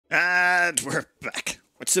And we're back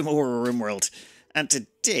with some more Rimworld. And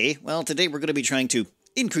today we're going to be trying to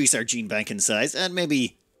increase our gene bank in size and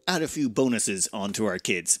maybe add a few bonuses onto our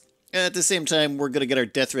kids. At the same time, we're going to get our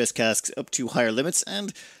death rest casks up to higher limits,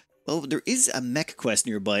 and, well, there is a mech quest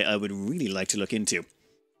nearby I would really like to look into.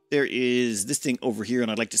 There is this thing over here,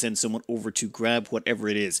 and I'd like to send someone over to grab whatever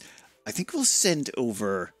it is. I think we'll send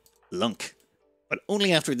over Lunk, but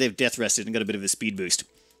only after they've death rested and got a bit of a speed boost.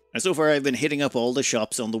 And so far I've been hitting up all the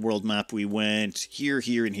shops on the world map. We went here,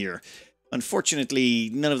 here, and here. Unfortunately,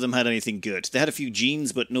 none of them had anything good. They had a few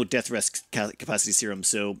genes, but no death rest capacity serum,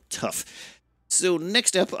 so tough. So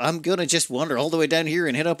next up, I'm going to just wander all the way down here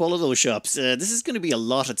and hit up all of those shops. This is going to be a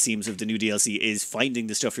lot, it seems, of the new DLC, is finding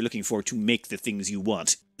the stuff you're looking for to make the things you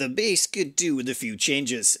want. The base could do with a few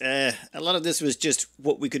changes. A lot of this was just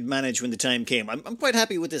what we could manage when the time came. I'm quite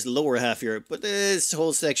happy with this lower half here, but this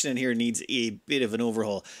whole section in here needs a bit of an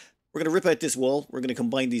overhaul. We're going to rip out this wall. We're going to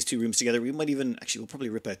combine these two rooms together. We might even... Actually, we'll probably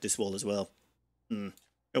rip out this wall as well. Oh,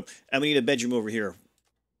 and we need a bedroom over here.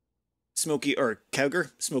 Smokey, or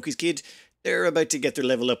Cowger, Smokey's kid, they're about to get their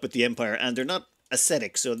level up with the Empire, and they're not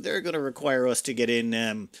ascetic, so they're going to require us to get in...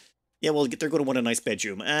 they're going to want a nice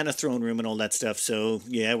bedroom and a throne room and all that stuff, so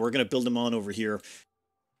yeah, we're going to build them on over here.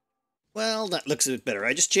 Well, that looks a bit better.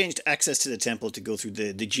 I just changed access to the temple to go through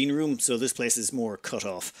the gene room, so this place is more cut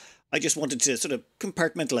off. I just wanted to sort of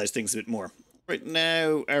compartmentalize things a bit more. Right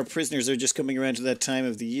now, our prisoners are just coming around to that time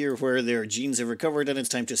of the year where their genes have recovered and it's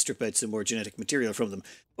time to strip out some more genetic material from them.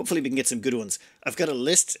 Hopefully we can get some good ones. I've got a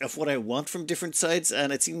list of what I want from different sides,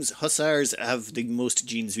 and it seems Hussars have the most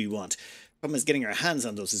genes we want. Problem is getting our hands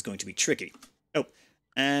on those is going to be tricky. Oh,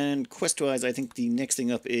 and quest-wise, I think the next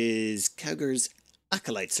thing up is Cowger's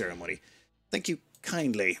Acolyte Ceremony. Thank you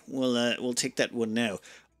kindly. We'll take that one now.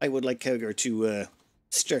 I would like Cowger to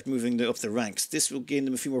start moving up the ranks. This will gain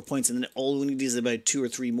them a few more points, and then all we need is about 2 or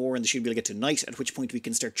 3 more, and they should be able to get to Knight, at which point we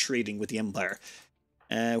can start trading with the Empire.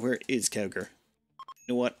 Where is Cowger? You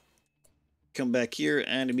know what? Come back here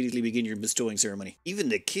and immediately begin your bestowing ceremony. Even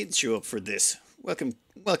the kids show up for this. Welcome,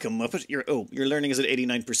 Muppet. Your learning is at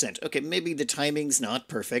 89%. Okay, maybe the timing's not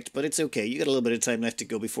perfect, but it's okay. You got a little bit of time left to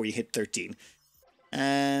go before you hit 13.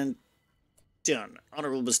 And done.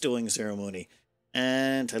 Honorable bestowing ceremony.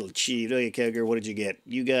 And title achieved. Oh, yeah, Cowger, what did you get?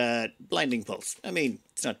 You got Blinding Pulse. I mean,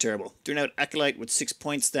 it's not terrible. They're now Acolyte with 6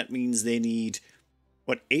 points. That means they need,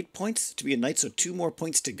 what, 8 points to be a knight, so 2 more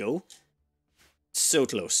points to go? So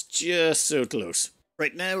close. Just so close.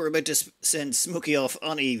 Right now, we're about to send Smokey off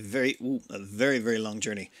on a very, very long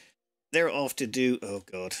journey. They're off to do... Oh,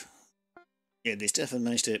 God. Yeah, they still haven't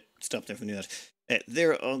managed to stop them from doing that.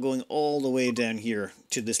 They're going all the way down here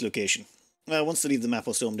to this location. Well, once they leave the map,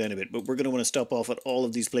 we'll slow them down a bit, but we're going to want to stop off at all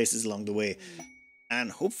of these places along the way and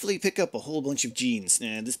hopefully pick up a whole bunch of genes.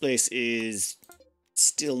 Now, this place is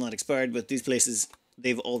still not expired, but these places,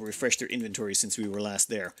 they've all refreshed their inventory since we were last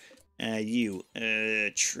there.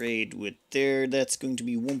 Trade with there, that's going to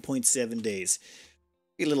be 1.7 days.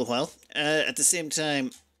 Be a little while. At the same time,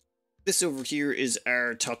 this over here is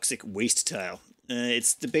our toxic waste tile.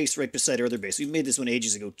 It's the base right beside our other base. We made this one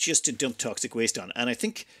ages ago just to dump toxic waste on, and I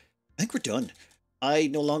think we're done. I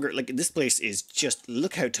no longer, like, this place is just,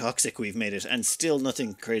 look how toxic we've made it, and still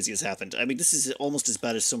nothing crazy has happened. I mean, this is almost as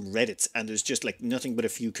bad as some Reddits, and there's just, like, nothing but a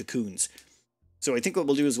few cocoons. So I think what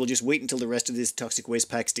we'll do is we'll just wait until the rest of these toxic waste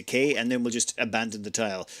packs decay, and then we'll just abandon the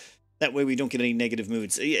tile. That way we don't get any negative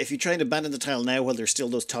moods. If you try and abandon the tile now while there's still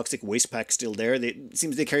those toxic waste packs still there, it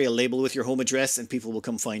seems they carry a label with your home address, and people will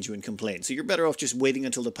come find you and complain. So you're better off just waiting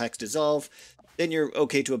until the packs dissolve. Then you're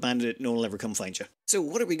okay to abandon it, no one will ever come find you. So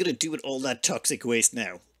what are we going to do with all that toxic waste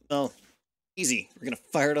now? Well, easy. We're going to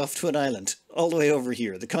fire it off to an island, all the way over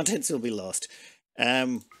here. The contents will be lost.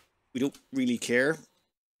 We don't really care.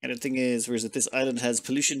 And the thing is, whereas this island has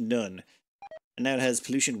pollution none, and now it has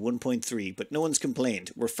pollution 1.3, but no one's complained.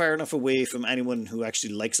 We're far enough away from anyone who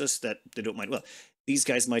actually likes us that they don't mind. Well, these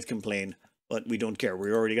guys might complain, but we don't care.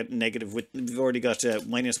 We've already got we've already got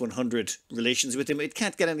minus 100 relations with them. It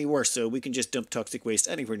can't get any worse, so we can just dump toxic waste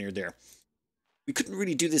anywhere near there. We couldn't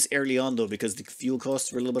really do this early on, though, because the fuel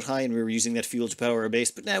costs were a little bit high, and we were using that fuel to power our base.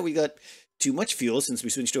 But now we got too much fuel since we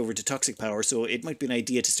switched over to toxic power, so it might be an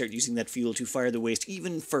idea to start using that fuel to fire the waste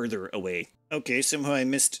even further away. Okay, somehow I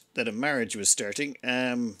missed that a marriage was starting.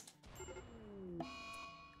 And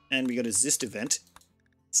we got a Zist event.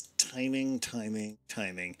 It's timing.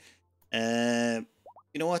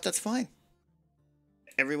 You know what? That's fine.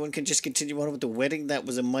 Everyone can just continue on with the wedding. That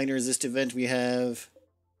was a minor Zist event. We have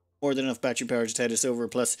more than enough battery power to tide us over,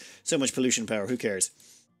 plus so much pollution power. Who cares?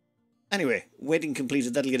 Anyway, wedding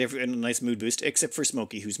completed. That'll get everyone a nice mood boost, except for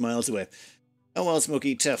Smokey, who's miles away. Oh well,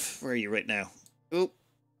 Smokey, tough. Where are you right now? Oh,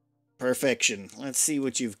 Perfection. Let's see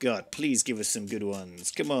what you've got. Please give us some good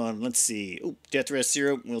ones. Come on, let's see. Oh, Death Rest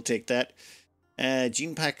Serum. We'll take that.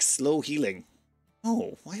 Gene Pack Slow Healing.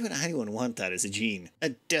 Oh, why would anyone want that as a gene? A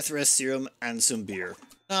Death Rest Serum and some beer.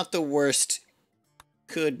 Not the worst.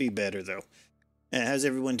 Could be better, though. How's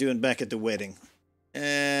everyone doing back at the wedding?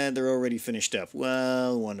 They're already finished up.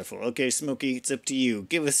 Well, wonderful. Okay, Smokey, it's up to you.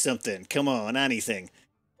 Give us something. Come on, anything.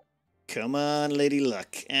 Come on, Lady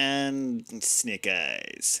Luck. And Snake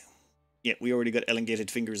Eyes. Yeah, we already got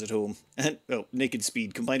elongated fingers at home. And, oh, naked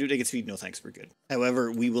speed. Combined with naked speed? No, thanks, we're good.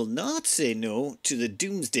 However, we will not say no to the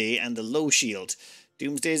Doomsday and the Low Shield.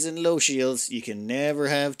 Doomsdays and Low Shields, you can never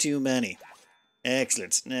have too many.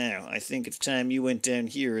 Excellent. Now, I think it's time you went down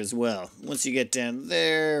here as well. Once you get down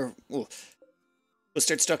there, we'll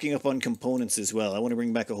start stocking up on components as well. I want to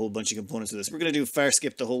bring back a whole bunch of components of this. We're going to do far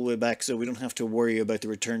skip the whole way back so we don't have to worry about the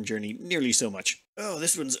return journey nearly so much. Oh,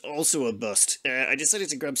 this one's also a bust. I decided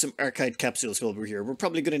to grab some archive capsules while we're here. We're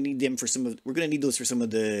probably going to need them for we're going to need those for some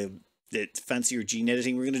of the fancier gene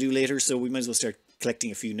editing we're going to do later, so we might as well start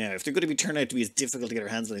collecting a few now. If they're going to turn out to be as difficult to get our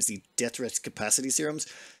hands on as the Death Rest capacity serums,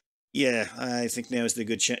 yeah, I think now is the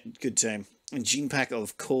good time. A gene pack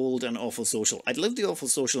of Cold and Awful Social. I'd love the Awful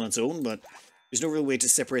Social on its own, but there's no real way to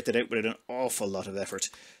separate that out without an awful lot of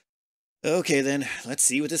effort. Okay then, let's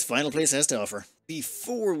see what this final place has to offer.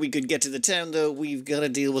 Before we could get to the town though, we've got to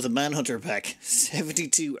deal with a Manhunter pack.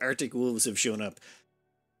 72 Arctic Wolves have shown up.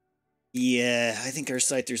 Yeah, I think our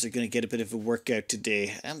Scythers are going to get a bit of a workout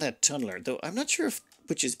today. And that Tunneler, though I'm not sure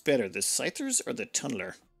which is better, the Scythers or the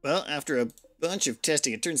Tunneler. Well, after a bunch of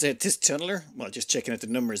testing, it turns out this Tunneler, well, just checking out the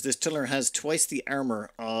numbers, this Tunneler has twice the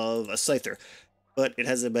armor of a Scyther. But it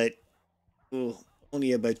has about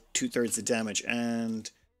only about 2/3 the damage.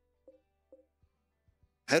 And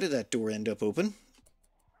how did that door end up open?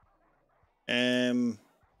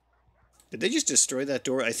 Did they just destroy that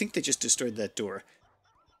door? I think they just destroyed that door.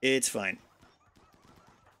 It's fine.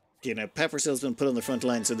 Okay, now Pepper Cell's been put on the front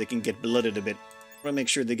line so they can get blooded a bit. I want to make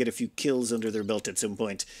sure they get a few kills under their belt at some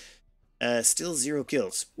point. Still 0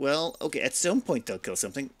 kills. Well, okay, at some point they'll kill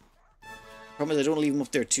something. Problem is I don't leave them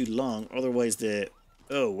up there too long, otherwise the...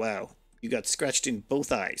 Oh, wow. You got scratched in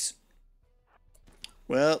both eyes.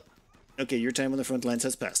 Well, okay, your time on the front lines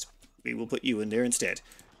has passed. We will put you in there instead.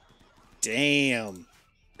 Damn.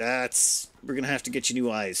 We're gonna have to get you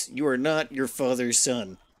new eyes. You are not your father's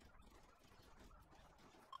son.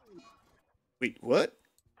 Wait, what?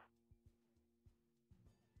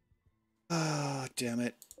 Oh, damn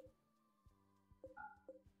it.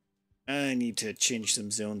 I need to change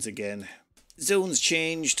some zones again. Zones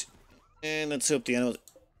changed. And let's hope the animals...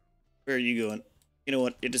 Where are you going? You know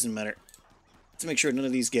what? It doesn't matter. Let's make sure none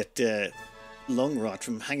of these get lung rot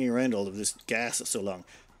from hanging around all of this gas so long.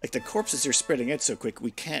 Like, the corpses are spreading out so quick, we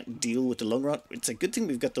can't deal with the lung rot. It's a good thing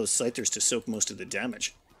we've got those Scythers to soak most of the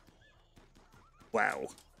damage. Wow.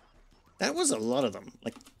 That was a lot of them.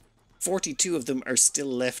 Like, 42 of them are still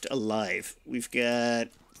left alive. We've got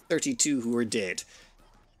 32 who are dead.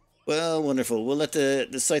 Well, wonderful. We'll let the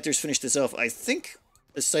Scythers finish this off. I think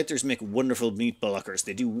the Scythers make wonderful meat blockers.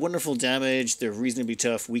 They do wonderful damage. They're reasonably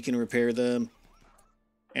tough. We can repair them.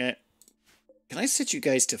 Can I set you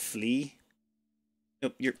guys to flee?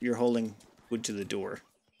 Nope, you're holding wood to the door.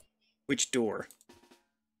 Which door?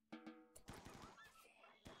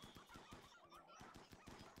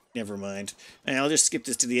 Never mind. I'll just skip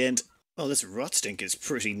this to the end. Oh, this rot stink is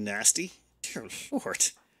pretty nasty. Dear Lord.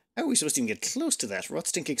 How are we supposed to even get close to that? Rot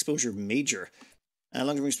stink exposure major.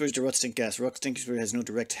 Long-term exposure to rot stink gas. Rot stink exposure has no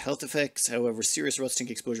direct health effects. However, serious rot stink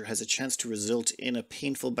exposure has a chance to result in a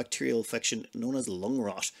painful bacterial infection known as lung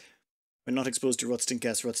rot. When not exposed to rot stink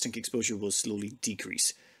gas, rot stink exposure will slowly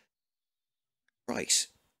decrease. Right.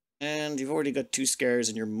 And you've already got 2 scars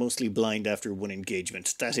and you're mostly blind after 1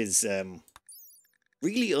 engagement. That is,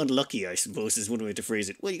 really unlucky, I suppose, is one way to phrase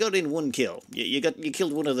it. Well, you got in 1 kill. You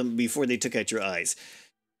killed one of them before they took out your eyes.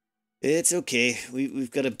 It's okay. We've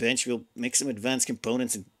got a bench. We'll make some advanced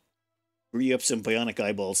components and re-up some bionic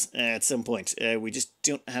eyeballs at some point. We just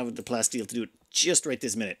don't have the plasteel to do it just right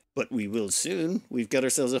this minute. But we will soon. We've got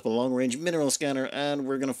ourselves up a long-range mineral scanner and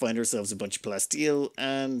we're going to find ourselves a bunch of plasteel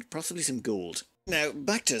and possibly some gold. Now,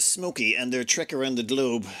 back to Smokey and their trek around the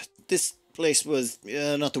globe. This place was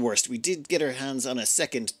not the worst. We did get our hands on a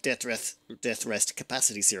second Death Rest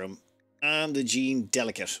capacity serum. And the gene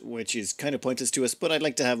Delicate, which is kind of pointless to us, but I'd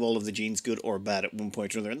like to have all of the genes good or bad at one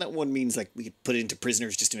point or another. And that one means, like, we could put it into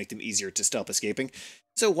prisoners just to make them easier to stop escaping.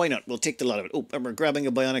 So why not? We'll take the lot of it. Oh, and we're grabbing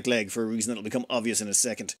a bionic leg for a reason that'll become obvious in a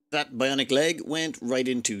second. That bionic leg went right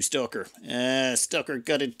into Stalker. Stalker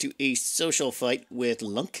got into a social fight with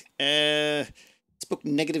Lunk. Spoke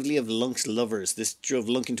negatively of Lunk's lovers. This drove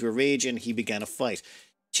Lunk into a rage and he began a fight.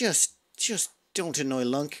 Just don't annoy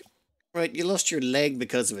Lunk. Right, you lost your leg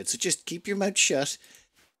because of it, so just keep your mouth shut.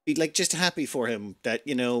 Be like just happy for him that,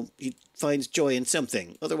 you know, he finds joy in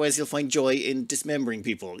something. Otherwise he'll find joy in dismembering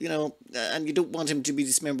people, you know, and you don't want him to be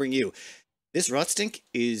dismembering you. This rot stink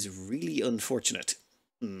is really unfortunate.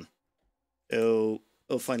 Oh,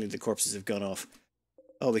 finally the corpses have gone off.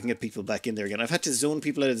 Oh, we can get people back in there again. I've had to zone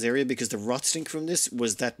people out of this area because the rot stink from this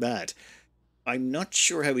was that bad. I'm not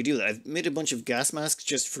sure how we do that. I've made a bunch of gas masks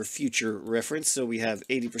just for future reference, so we have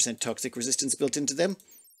 80% toxic resistance built into them.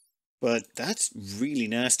 But that's really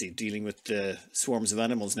nasty, dealing with the swarms of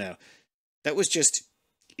animals now. That was just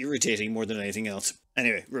irritating more than anything else.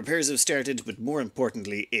 Anyway, repairs have started, but more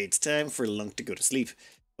importantly, it's time for Lunk to go to sleep.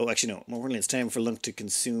 Oh, actually no, more importantly, it's time for Lunk to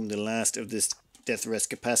consume the last of this death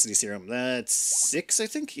rest capacity serum. That's 6, I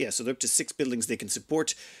think? Yeah, so they're up to 6 buildings they can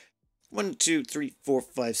support. 1, 2, 3, 4,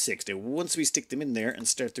 5, 6. Now, once we stick them in there and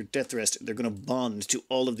start their death rest, they're going to bond to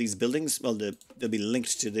all of these buildings. Well, they'll be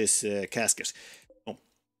linked to this casket. Oh,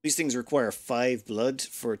 these things require 5 blood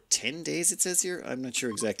for 10 days, it says here. I'm not sure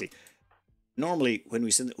exactly. Normally, when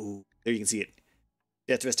we send... Oh, there you can see it.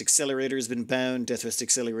 Death Rest Accelerator has been bound. Death Rest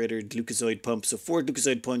Accelerator, Glucozoid Pump. So 4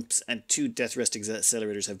 Glucozoid Pumps and 2 Death Rest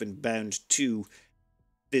Accelerators have been bound to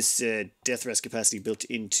this Death Rest capacity built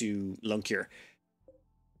into Lunk here.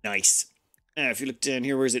 Nice. Now, if you look down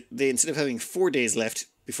here, where is it? They, instead of having 4 days left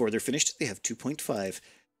before they're finished, they have 2.5.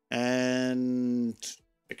 And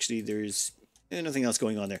actually, there's nothing else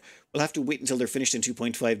going on there. We'll have to wait until they're finished in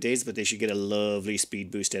 2.5 days, but they should get a lovely speed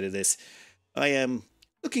boost out of this. I am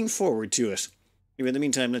looking forward to it. Anyway, in the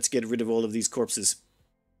meantime, let's get rid of all of these corpses.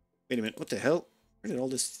 Wait a minute, what the hell? Where did all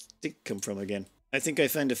this stink come from again? I think I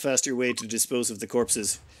found a faster way to dispose of the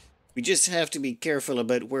corpses. We just have to be careful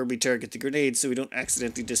about where we target the grenades so we don't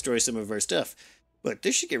accidentally destroy some of our stuff. But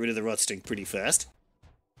this should get rid of the rot stink pretty fast.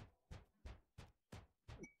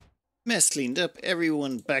 Mess cleaned up,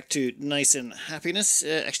 everyone back to nice and happiness.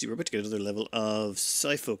 Actually, we're about to get another level of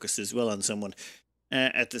psi focus as well on someone.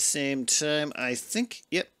 At the same time, I think,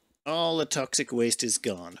 yep, all the toxic waste is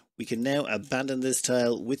gone. We can now abandon this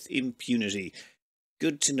tile with impunity.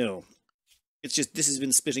 Good to know. It's just, this has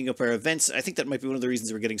been splitting up our events. I think that might be one of the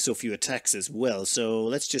reasons we're getting so few attacks as well. So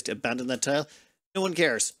let's just abandon that tile. No one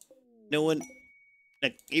cares. No one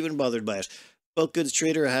even bothered by it. Bulk goods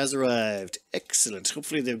trader has arrived. Excellent.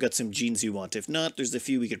 Hopefully they've got some genes you want. If not, there's a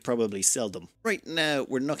few we could probably sell them. Right now,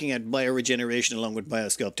 we're knocking at bioregeneration along with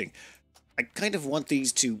biosculpting. I kind of want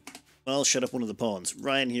these to, well, shut up one of the pawns.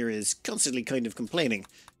 Ryan here is constantly kind of complaining.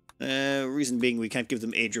 Reason being we can't give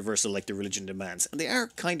them age reversal like the religion demands. And they are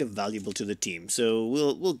kind of valuable to the team, so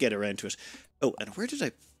we'll get around to it. Oh, and where did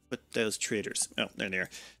I put those traders? Oh, there they are.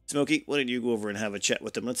 Smokey, why don't you go over and have a chat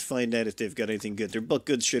with them? Let's find out if they've got anything good. They're bulk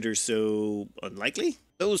goods traders, so unlikely.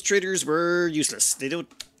 Those traders were useless. They don't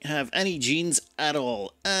have any genes at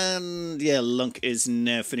all. And yeah, Lunk is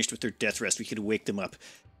now finished with their death rest. We could wake them up.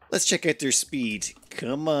 Let's check out their speed.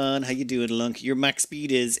 Come on, how you doing, Lunk? Your max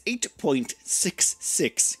speed is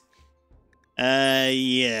 8.66.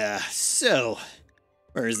 Yeah, so,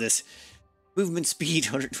 where is this? Movement speed,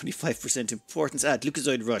 125% importance.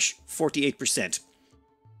 Glucozoid rush, 48%.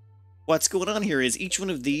 What's going on here is each one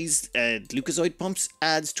of these glucozoid pumps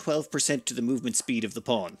adds 12% to the movement speed of the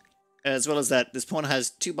pawn. As well as that, this pawn has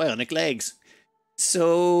 2 bionic legs.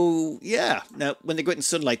 So, yeah. Now, when they go out in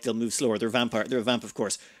sunlight, they'll move slower. They're a vamp, of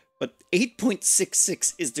course. But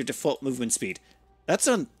 8.66 is their default movement speed. That's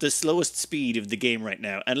on the slowest speed of the game right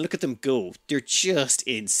now. And look at them go. They're just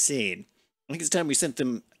insane. I think it's time we sent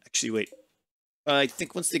them... Actually, wait. I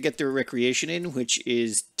think once they get their recreation in, which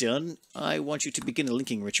is done, I want you to begin a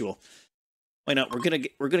linking ritual. Why not? We're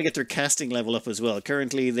gonna get their casting level up as well.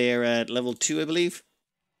 Currently, they're at level 2, I believe.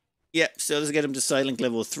 Yeah, so let's get them to Silent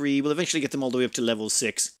level 3. We'll eventually get them all the way up to level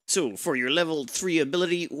 6. So, for your level 3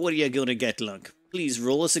 ability, what are you gonna get, Lunk? Please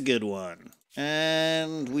roll us a good one.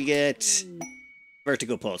 And we get...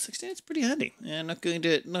 Vertigo Pulse. It's pretty handy. Not going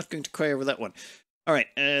to cry over that one. Alright,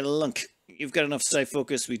 Lunk, you've got enough psi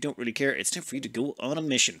focus. We don't really care. It's time for you to go on a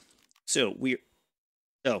mission. So,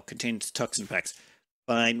 contains toxin packs.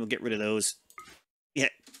 Fine, we'll get rid of those. Yeah,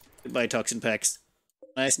 goodbye toxin packs.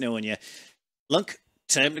 Nice knowing you. Lunk,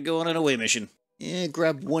 time to go on an away mission. Yeah,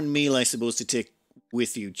 grab 1 meal, I suppose, to take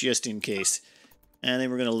with you, just in case. And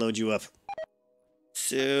then we're going to load you up.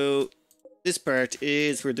 So, this part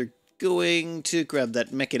is where they're going to grab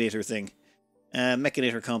that mechanator thing.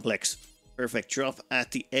 Mechanator complex. Perfect. Drop at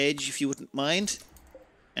the edge, if you wouldn't mind.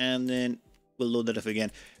 And then we'll load that up again.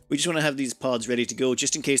 We just want to have these pods ready to go,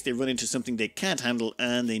 just in case they run into something they can't handle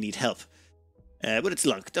and they need help. But it's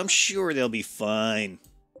Lunk. I'm sure they'll be fine.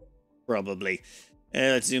 Probably.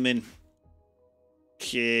 Let's zoom in.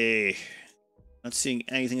 Okay. Not seeing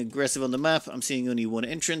anything aggressive on the map. I'm seeing only one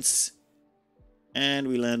entrance. And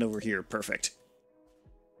we land over here. Perfect.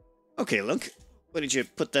 Okay, Lunk. Why don't you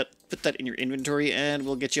put that in your inventory and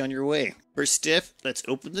we'll get you on your way. First step, let's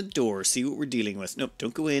open the door, see what we're dealing with. Nope,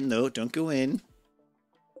 don't go in though, don't go in.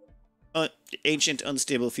 Ancient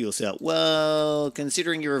unstable fuel cell. Well,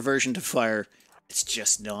 considering your aversion to fire, it's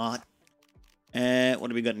just not. What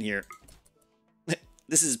have we got in here?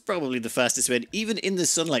 This is probably the fastest way. Even in the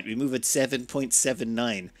sunlight, we move at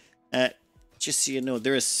 7.79. Just so you know,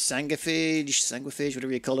 they're a sanguiphage,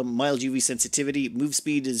 whatever you call them, mild UV sensitivity. Move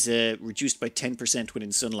speed is reduced by 10% when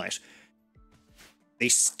in sunlight. They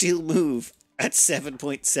still move at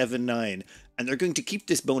 7.79, and they're going to keep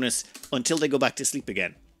this bonus until they go back to sleep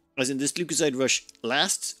again. As in, this glucoside rush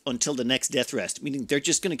lasts until the next death rest, meaning they're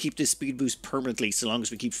just going to keep this speed boost permanently so long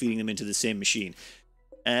as we keep feeding them into the same machine.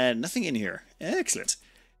 Nothing in here. Excellent.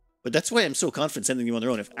 But that's why I'm so confident sending them on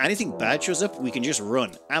their own. If anything bad shows up, we can just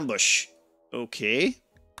run. Ambush. Okay.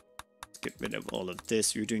 Let's get rid of all of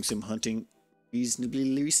this. We're doing some hunting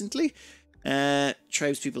reasonably recently.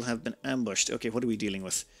 Tribes people have been ambushed. Okay, what are we dealing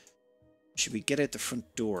with? Should we get out the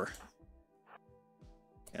front door?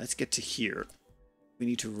 Yeah, let's get to here. We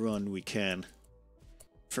need to run, we can.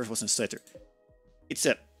 First wasn't a sight there. It's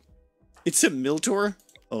a Miltor?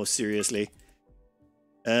 Oh, seriously.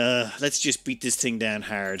 Let's just beat this thing down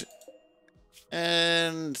hard.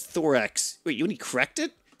 And thorax. Wait, you only cracked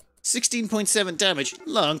it? 16.7 damage.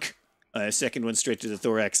 Lunk. Second one straight to the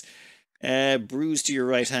thorax. Bruise to your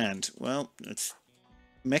right hand. Well, that's...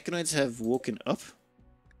 Mechanoids have woken up.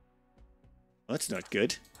 Well, that's not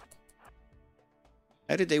good.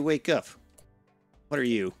 How did they wake up? What are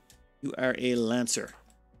you? You are a Lancer.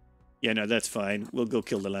 Yeah, no, that's fine. We'll go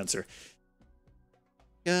kill the Lancer.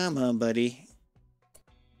 Come on, buddy.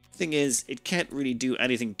 Thing is, it can't really do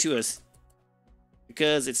anything to us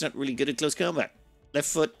because it's not really good at close combat. Left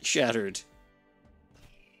foot shattered.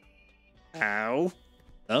 Ow.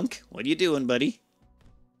 Lunk, what are you doing, buddy?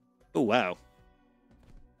 Oh, wow.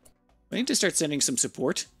 I need to start sending some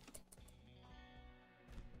support.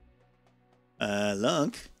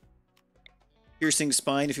 Lunk. Piercing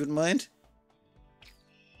spine, if you wouldn't mind.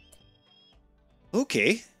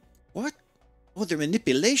 Okay. What? Oh, their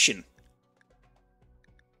manipulation.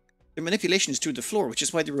 Their manipulation is through the floor, which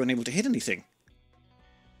is why they were unable to hit anything.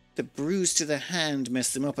 The bruise to the hand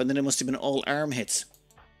messed them up, and then it must have been all arm hits.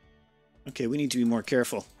 Okay, we need to be more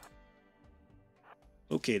careful.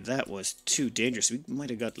 Okay, that was too dangerous. We might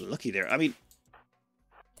have got lucky there. I mean...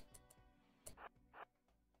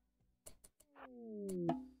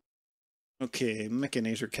 Okay,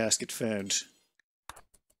 Mechanator casket found.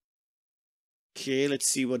 Okay, let's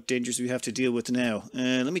see what dangers we have to deal with now.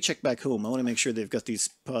 Let me check back home. I want to make sure they've got these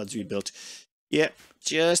pods rebuilt. Yeah,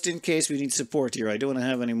 just in case we need support here. I don't want to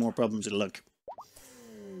have any more problems with Lunk.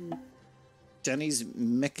 Danny's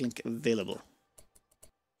Mechlink available.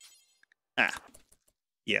 Ah.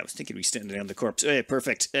 Yeah, I was thinking we standing down the corpse. Oh, yeah,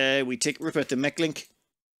 perfect. We rip out the Mechlink,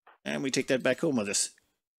 and we take that back home with us.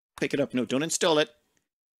 Pick it up. No, don't install it.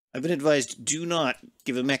 I've been advised, do not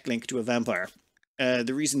give a Mechlink to a vampire.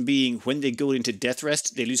 The reason being, when they go into death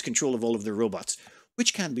rest, they lose control of all of their robots,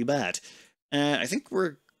 which can be bad. I think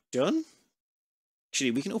we're done.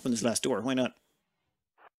 Actually, we can open this last door. Why not?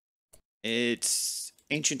 It's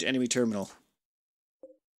ancient enemy terminal.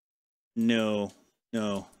 No.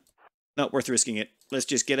 Not worth risking it. Let's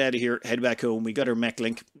just get out of here, head back home. We got our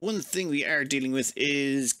Mechlink. One thing we are dealing with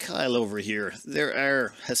is Kyle over here. There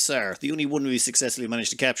are Hussar, the only one we successfully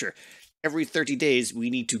managed to capture. Every 30 days, we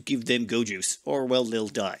need to give them go juice, or, well, they'll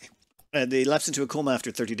die. They lapse into a coma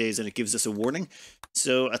after 30 days, and it gives us a warning.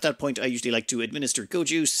 So, at that point, I usually like to administer go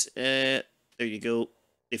juice. There you go.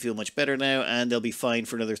 They feel much better now, and they'll be fine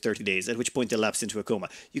for another 30 days, at which point they'll lapse into a coma.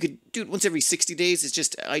 You could do it once every 60 days. It's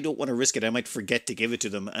just, I don't want to risk it. I might forget to give it to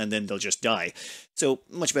them, and then they'll just die. So,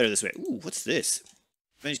 much better this way. Ooh, what's this?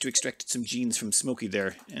 Managed to extract some genes from Smokey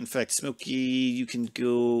there. In fact, Smokey, you can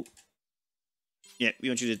go... Yeah, we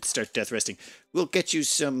want you to start death resting. We'll get you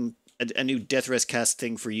a new death rest cast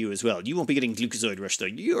thing for you as well. You won't be getting glucozoid rush though.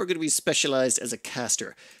 You're going to be specialized as a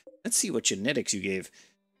caster. Let's see what genetics you gave.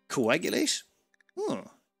 Coagulate? Oh,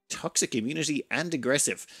 toxic immunity and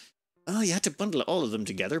aggressive. Oh, you had to bundle all of them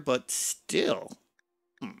together, but still.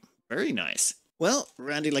 Very nice. Well,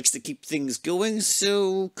 Randy likes to keep things going,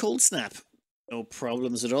 so cold snap. No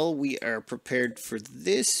problems at all. We are prepared for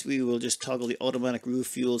this. We will just toggle the automatic roof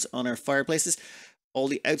fuels on our fireplaces. All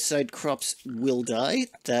the outside crops will die.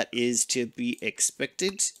 That is to be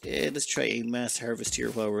expected. Let's try a mass harvest here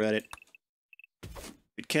while we're at it.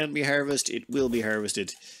 It can be harvested, it will be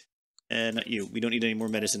harvested. Not you. We don't need any more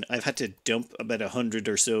medicine. I've had to dump about 100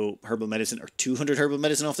 or so herbal medicine, or 200 herbal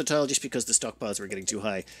medicine off the tile just because the stockpiles were getting too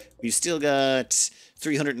high. We've still got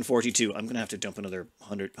 342. I'm going to have to dump another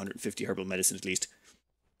 100, 150 herbal medicine at least.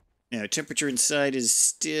 Now, temperature inside is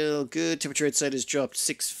still good. Temperature outside has dropped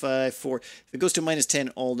 654. If it goes to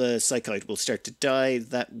 -10, all the psychoid will start to die.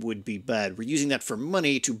 That would be bad. We're using that for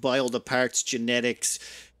money to buy all the parts, genetics,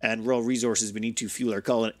 and raw resources we need to fuel our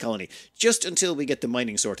colony. Just until we get the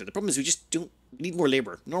mining sorted. The problem is we just don't need more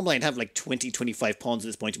labor. Normally I'd have like 20, 25 pawns at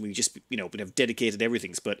this point and we just, you know, would have dedicated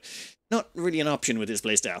everything. But not really an option with this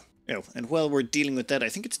playstyle. Oh, and while we're dealing with that, I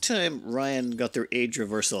think it's time Ryan got their age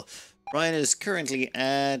reversal. Ryan is currently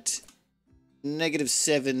at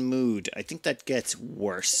 -7 mood. I think that gets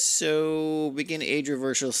worse. So begin age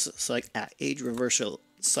reversal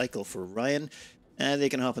cycle for Ryan. And they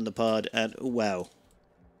can hop in the pod and wow.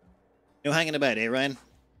 No hanging about, eh, Ryan? In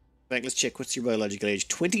fact, let's check. What's your biological age?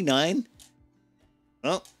 29?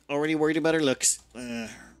 Oh, already worried about our looks.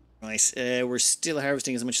 Nice. We're still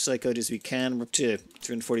harvesting as much psychoid as we can. We're up to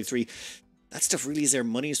 343. That stuff really is our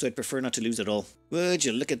money, so I'd prefer not to lose it all. Would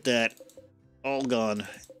you look at that? All gone.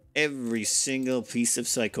 Every single piece of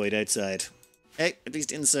psychoid outside. Hey, at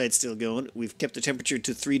least inside's still going. We've kept the temperature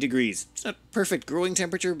to 3 degrees. It's not perfect growing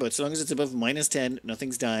temperature, but as long as it's above -10,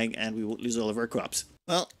 nothing's dying, and we won't lose all of our crops.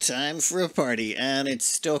 Well, time for a party, and it's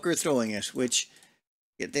Stoker throwing it, which,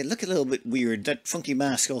 yeah, they look a little bit weird. That funky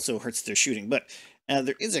mask also hurts their shooting, but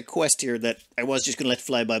there is a quest here that I was just going to let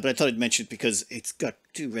fly by, but I thought I'd mention it because it's got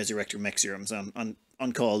 2 Resurrector mech serums on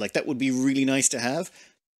call. Like, that would be really nice to have.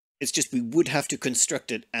 It's just we would have to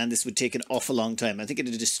construct it, and this would take an awful long time. I think it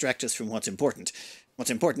would distract us from what's important.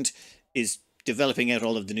 What's important is developing out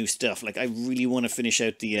all of the new stuff. Like, I really want to finish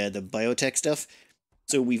out the biotech stuff.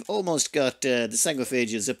 So we've almost got the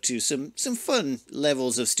Sanguiphages up to some fun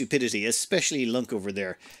levels of stupidity, especially Lunk over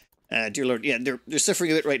there. Dear Lord, yeah, they're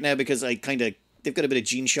suffering a bit right now because they've got a bit of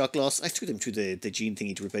gene shock loss. I threw them through the gene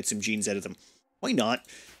thingy to rip out some genes out of them. Why not?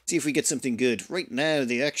 See if we get something good. Right now,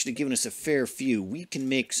 they've actually given us a fair few. We can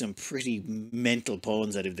make some pretty mental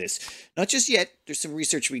pawns out of this. Not just yet. There's some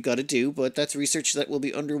research we got to do, but that's research that will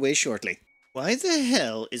be underway shortly. Why the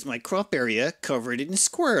hell is my crop area covered in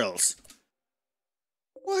squirrels?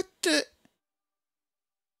 What the...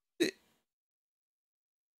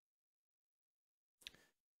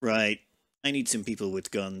 Right. I need some people with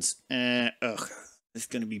guns. Ugh. There's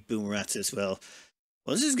going to be boom rats as well.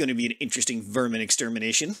 Well, this is going to be an interesting vermin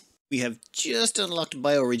extermination. We have just unlocked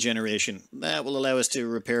bioregeneration. That will allow us to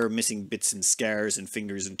repair missing bits and scars and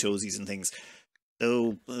fingers and toesies and things.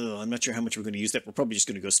 Though, I'm not sure how much we're going to use that. We're probably just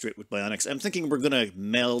going to go straight with bionics. I'm thinking we're going to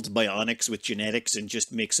meld bionics with genetics and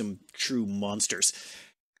just make some true monsters.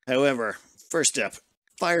 However, first up,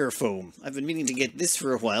 fire foam. I've been meaning to get this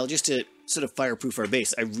for a while just to sort of fireproof our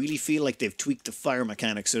base. I really feel like they've tweaked the fire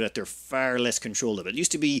mechanics so that they're far less controllable. It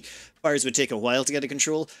used to be fires would take a while to get to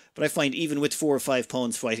control, but I find even with 4 or 5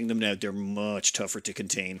 pawns fighting them now, they're much tougher to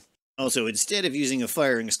contain. Also, instead of using a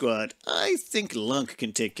firing squad, I think Lunk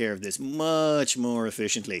can take care of this much more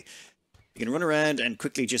efficiently. You can run around and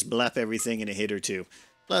quickly just blap everything in a hit or two.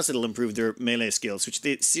 Plus, it'll improve their melee skills, which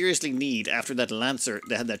they seriously need after that Lancer.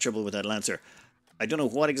 They had that trouble with that Lancer. I don't know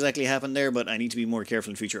what exactly happened there, but I need to be more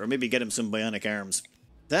careful in future, or maybe get him some bionic arms.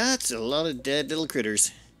 That's a lot of dead little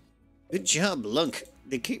critters. Good job, Lunk.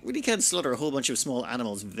 They really can slaughter a whole bunch of small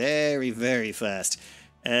animals very, very fast.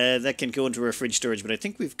 That can go into our fridge storage, but I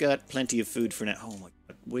think we've got plenty of food for now. Oh my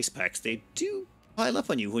god, waste packs. They do pile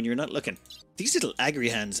up on you when you're not looking. These little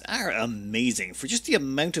agri-hands are amazing. For just the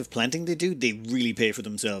amount of planting they do, they really pay for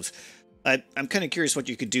themselves. I'm kind of curious what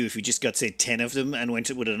you could do if you just got, say, 10 of them and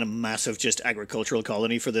went with a massive just agricultural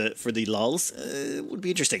colony for the lols. It would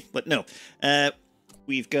be interesting, but no.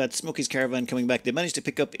 We've got Smokey's caravan coming back. They managed to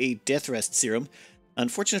pick up a death rest serum.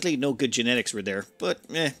 Unfortunately, no good genetics were there, but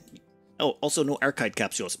Oh, also no archive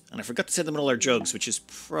capsules. And I forgot to send them all our jugs, which is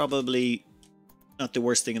probably not the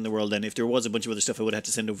worst thing in the world then. If there was a bunch of other stuff, I would have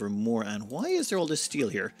to send over more. And why is there all this steel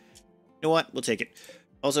here? You know what? We'll take it.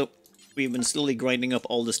 Also, we've been slowly grinding up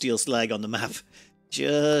all the steel slag on the map.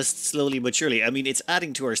 Just slowly but surely. I mean, it's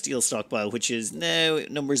adding to our steel stockpile, which is now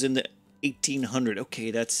numbers in the 1800.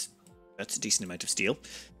 Okay, that's a decent amount of steel.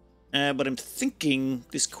 But I'm thinking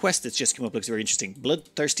this quest that's just come up looks very interesting.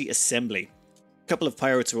 Bloodthirsty Assembly. A couple of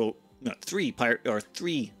pirates will... No,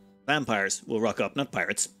 3 vampires will rock up. Not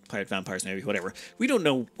pirates. Pirate vampires, maybe, whatever. We don't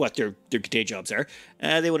know what their day jobs are.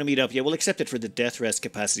 They want to meet up. Yeah, we'll accept it for the death rest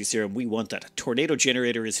capacity serum. We want that. A tornado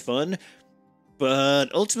generator is fun, but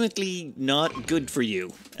ultimately not good for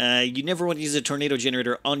you. You never want to use a tornado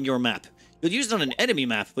generator on your map. You'll use it on an enemy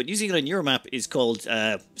map, but using it on your map is called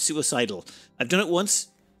suicidal. I've done it once,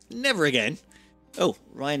 never again. Oh,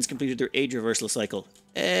 Ryan's completed their age reversal cycle.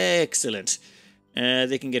 Excellent.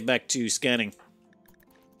 They can get back to scanning.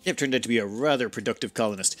 They've turned out to be a rather productive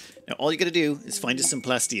colonist. Now, all you gotta do is find us some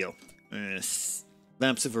plasteel.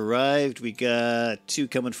 Vamps have arrived. We got 2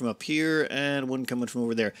 coming from up here and 1 coming from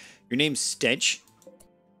over there. Your name's Stench.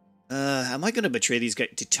 Am I gonna betray these guys?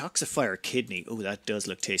 Detoxify kidney. Oh, that does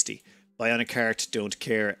look tasty. Bionic heart, don't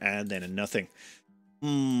care, and then a nothing.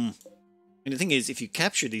 And the thing is, if you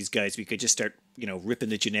capture these guys, we could just start, you know, ripping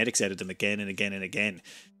the genetics out of them again and again and again.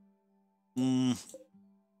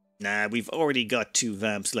 Nah, we've already got 2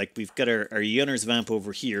 vamps. Like, we've got our Yunner's vamp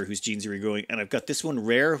over here, whose genes are regrowing, and I've got this one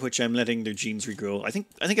rare, which I'm letting their genes regrow. I think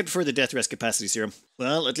I prefer the death rest capacity serum.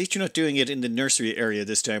 Well, at least you're not doing it in the nursery area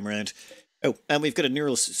this time around. Oh, and we've got a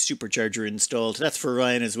neural supercharger installed. That's for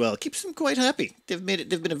Ryan as well. Keeps them quite happy. They've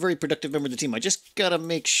been a very productive member of the team. I just gotta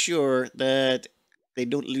make sure that they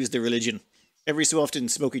don't lose their religion. Every so often,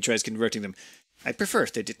 Smokey tries converting them. I prefer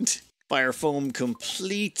if they didn't. Fire foam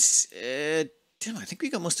complete. Damn, I think we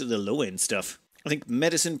got most of the low-end stuff. I think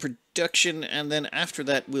medicine production, and then after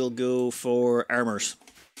that we'll go for armors.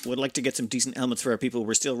 Would like to get some decent helmets for our people.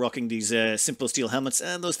 We're still rocking these simple steel helmets,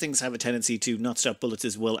 and those things have a tendency to not stop bullets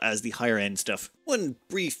as well as the higher-end stuff. One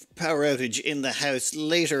brief power outage in the house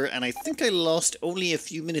later, and I think I lost only a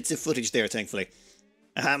few minutes of footage there, thankfully.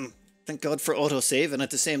 Thank God for autosave, and at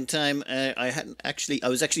the same time, I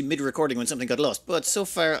was actually mid-recording when something got lost. But so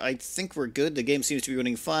far, I think we're good. The game seems to be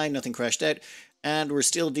running fine, nothing crashed out, and we're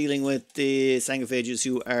still dealing with the Sangophages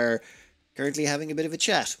who are currently having a bit of a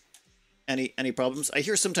chat. Any problems? I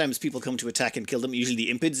hear sometimes people come to attack and kill them, usually the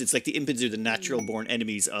impids. It's like the impids are the natural-born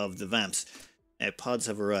enemies of the vamps. Pods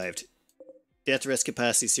have arrived. Death rest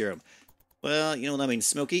capacity serum. Well, you know what that means,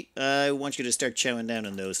 Smokey. I want you to start chowing down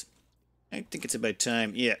on those. I think it's about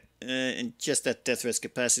time. Yeah, and just that death rest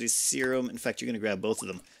capacity serum. In fact, you're going to grab both of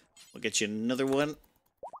them. We'll get you another one.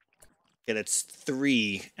 Yeah, that's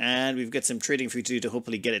 3. And we've got some trading for you to do to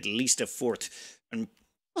hopefully get at least a 4th. And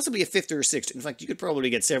possibly a 5th or a 6th. In fact, you could probably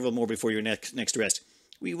get several more before your next rest.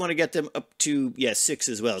 We want to get them up to, 6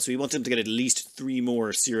 as well. So we want them to get at least 3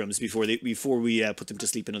 more serums before we put them to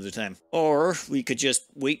sleep another time. Or we could just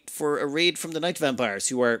wait for a raid from the night vampires,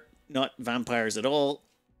 who are not vampires at all.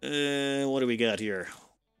 What do we got here?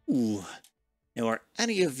 Ooh. Now, are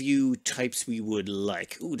any of you types we would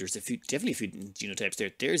like? Ooh, there's definitely a few genotypes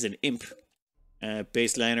there. There's an imp,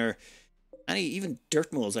 baseliner, even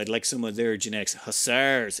dirt moles. I'd like some of their genetics.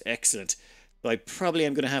 Hussars, excellent. But I probably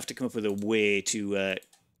am going to have to come up with a way to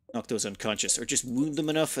knock those unconscious, or just wound them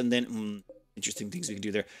enough, and then interesting things we can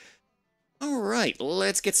do there. All right,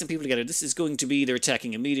 let's get some people together. This is going to be they're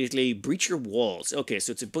attacking immediately. Breacher walls. Okay,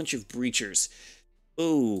 so it's a bunch of breachers.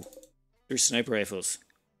 Oh, there's sniper rifles.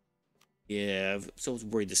 Yeah, I'm so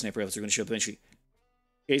worried the sniper rifles are going to show up eventually.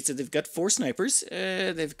 Okay, so they've got 4 snipers.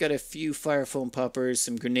 They've got a few fire foam poppers,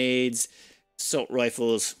 some grenades, assault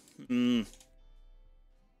rifles.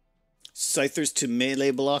 Scythers to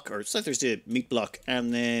melee block, or Scythers to meat block,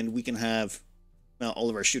 and then we can have all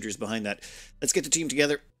of our shooters behind that. Let's get the team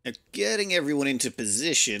together. Now, getting everyone into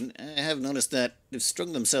position, I have noticed that they've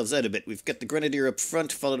strung themselves out a bit. We've got the Grenadier up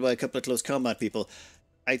front, followed by a couple of close combat people.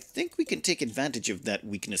 I think we can take advantage of that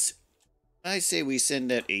weakness. I say we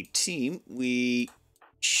send out a team. We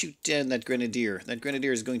shoot down that Grenadier. That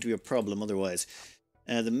Grenadier is going to be a problem otherwise.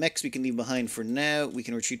 The mechs we can leave behind for now. We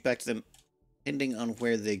can retreat back to them, depending on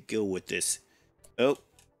where they go with this. Oh,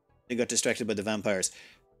 they got distracted by the vampires.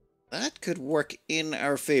 That could work in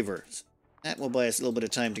our favor. That will buy us a little bit of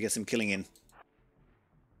time to get some killing in.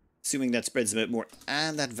 Assuming that spreads them out more.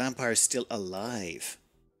 And that vampire is still alive.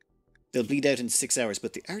 They'll bleed out in 6 hours,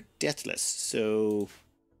 but they are deathless, so...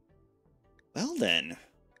 Well then.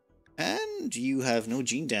 And you have no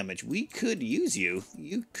gene damage. We could use you.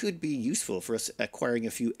 You could be useful for us acquiring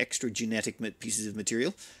a few extra genetic pieces of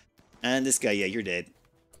material. And this guy, yeah, you're dead.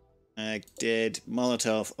 Dead.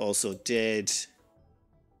 Molotov, also dead.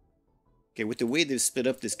 Okay, with the way they've split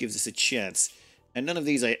up, this gives us a chance. And none of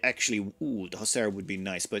these I actually... Ooh, the Hussar would be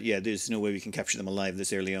nice, but yeah, there's no way we can capture them alive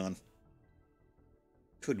this early on.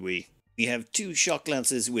 Could we? We have 2 shock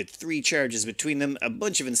lances with 3 charges between them, a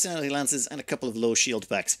bunch of insanity lances, and a couple of low shield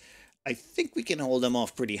packs. I think we can hold them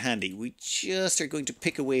off pretty handy. We just are going to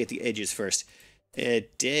pick away at the edges first.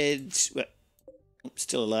 Dead... Well,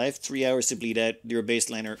 still alive. 3 hours to bleed out. You're a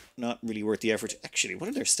baseliner. Not really worth the effort. Actually, what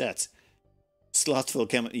are their stats? Slothful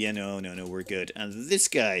yeah, no, we're good. And this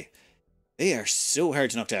guy, they are so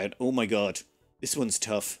hard to knock down. Oh my god. This one's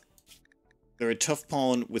tough. They're a tough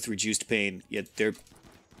pawn with reduced pain, yet they're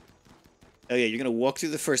Oh yeah, you're going to walk through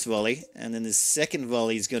the first volley, and then the second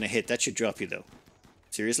volley is going to hit. That should drop you, though.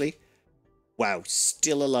 Seriously? Wow,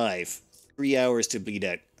 still alive. 3 hours to bleed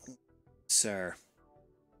out. Sir.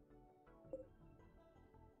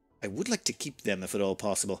 I would like to keep them if at all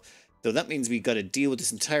possible. Though that means we've got to deal with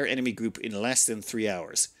this entire enemy group in less than 3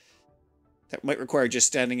 hours. That might require just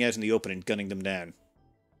standing out in the open and gunning them down.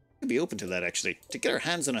 I'd be open to that, actually. To get our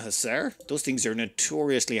hands on a hussar, those things are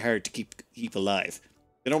notoriously hard to keep alive.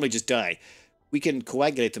 They normally just die. We can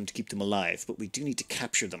coagulate them to keep them alive, but we do need to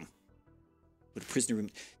capture them. With a prisoner room...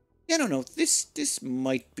 Yeah, no. This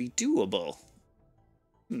might be doable.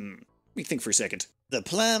 Let me think for a second. The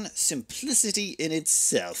plan, simplicity in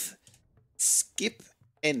itself. Skip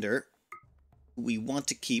Ender, we want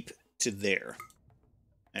to keep to there.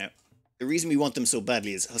 Now, the reason we want them so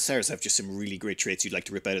badly is hussars have just some really great traits you'd like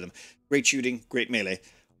to rip out of them. Great shooting, great melee,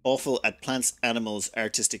 awful at plants, animals,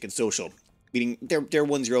 artistic, and social. Meaning, they're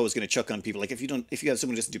ones you're always going to chuck on people. Like, if you have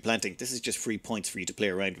someone just to do planting, this is just free points for you to play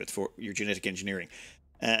around with for your genetic engineering.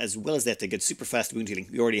 As well as that, they get super fast wound healing.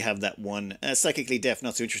 We already have that one. Psychically deaf,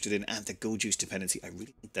 not so interested in. And the go juice dependency. I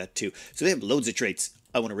really like that too. So they have loads of traits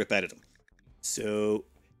I want to rip out of them. So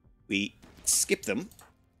we skip them.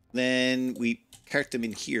 Then we cart them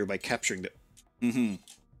in here by capturing them.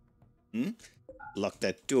 Lock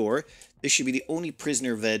that door. This should be the only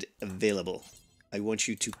prisoner ved available. I want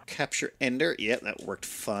you to capture Ender. Yeah, that worked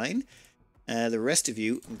fine. The rest of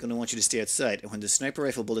you, I'm going to want you to stay outside. And when the sniper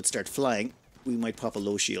rifle bullets start flying, we might pop a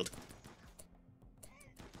low shield.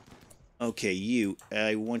 Okay, you.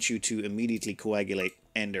 I want you to immediately coagulate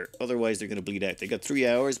Ender. Otherwise, they're going to bleed out. They got 3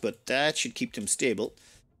 hours, but that should keep them stable.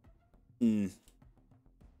 We've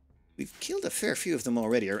killed a fair few of them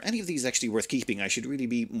already. Are any of these actually worth keeping? I should really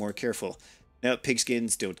be more careful. Now,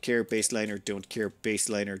 pigskins, don't care. Baseliner, don't care.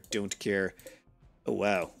 Baseliner, don't care. Oh,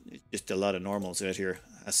 wow. Just a lot of normals out here.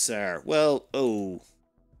 Hussar. Well, oh.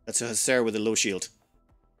 That's a hussar with a low shield.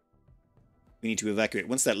 We need to evacuate.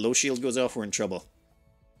 Once that low shield goes off, we're in trouble.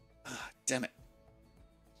 Ah, damn it.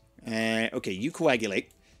 Okay, you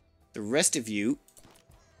coagulate. The rest of you,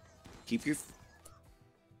 keep your...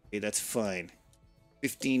 Okay, that's fine.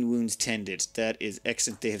 15 wounds tended. That is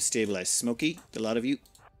excellent. They have stabilized. Smokey, a lot of you,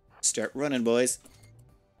 start running, boys.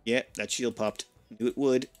 Yeah, that shield popped. Knew it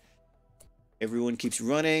would. Everyone keeps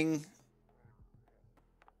running.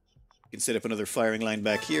 You can set up another firing line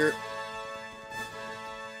back here.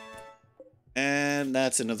 And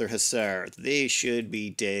that's another hussar. They should be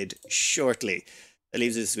dead shortly. That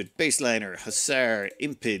leaves us with baseliner, hussar,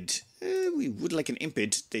 impid. We would like an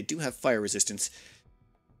impid. They do have fire resistance.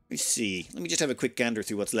 Let me see. Let me just have a quick gander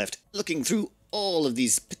through what's left. Looking through all of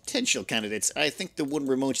these potential candidates, I think the one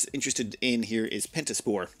we're most interested in here is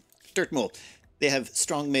Pentaspore. Dirt Mole. They have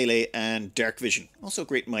strong melee and dark vision. Also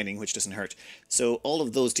great mining, which doesn't hurt. So all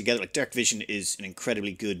of those together, like dark vision is an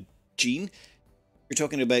incredibly good gene. You're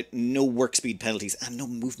talking about no work speed penalties and no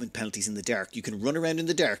movement penalties in the dark. You can run around in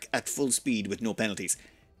the dark at full speed with no penalties.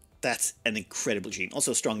 That's an incredible gene.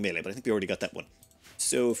 Also strong melee, but I think we already got that one.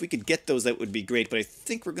 So if we could get those, that would be great. But I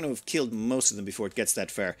think we're going to have killed most of them before it gets that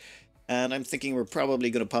far. And I'm thinking we're probably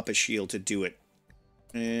going to pop a shield to do it.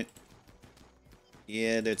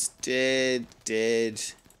 Yeah, that's dead.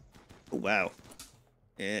 Oh, wow.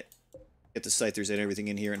 Get the scythers and everything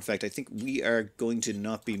in here. In fact, I think we are going to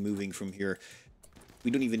not be moving from here. We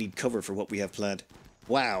don't even need cover for what we have planned.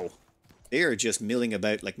 Wow. They are just milling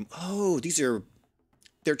about like... Oh,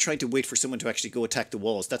 they're trying to wait for someone to actually go attack the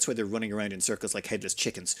walls. That's why they're running around in circles like headless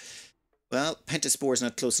chickens. Well, Pentaspore's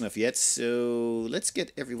not close enough yet, so let's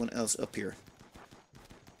get everyone else up here.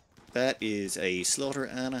 That is a slaughter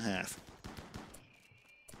and a half.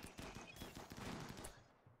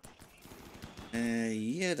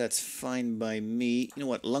 Yeah, that's fine by me. You know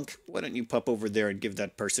what, Lunk, why don't you pop over there and give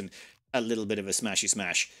that person a little bit of a smashy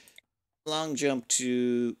smash. Long jump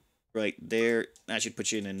to right there. That should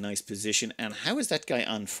put you in a nice position. And how is that guy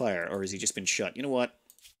on fire? Or has he just been shot? You know what?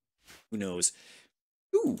 Who knows?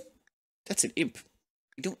 Ooh, that's an imp.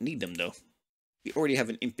 We don't need them, though. We already have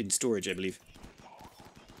an imp in storage, I believe.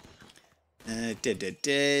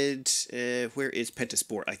 Dead. Where is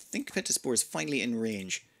Pentaspore? I think Pentaspore is finally in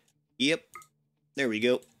range. Yep. There we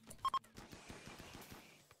go.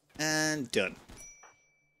 And done.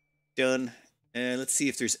 Done. Let's see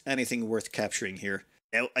if there's anything worth capturing here.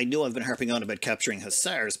 Now, I know I've been harping on about capturing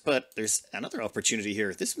hussars, but there's another opportunity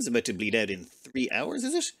here. This one's about to bleed out in 3 hours,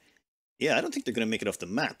 is it? Yeah, I don't think they're going to make it off the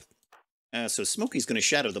map. So Smokey's going to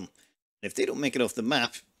shadow them. And if they don't make it off the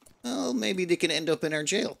map, well, maybe they can end up in our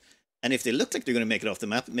jail. And if they look like they're going to make it off the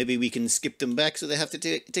map, maybe we can skip them back so they have to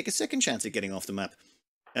take a second chance at getting off the map.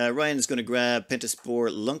 Ryan's going to grab Pentaspore.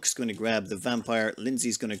 Lunk's going to grab the vampire.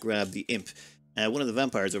 Lindsay's going to grab the imp. One of the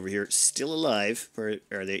vampires over here, still alive. Where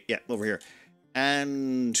are they? Yeah, over here.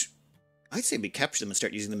 And I'd say we capture them and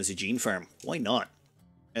start using them as a gene farm. Why not?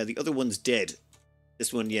 The other one's dead.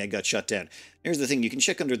 This one, yeah, got shot down. Here's the thing. You can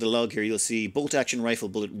check under the log here. You'll see bolt action rifle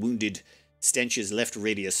bullet wounded Stench's left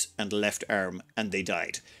radius and left arm, and they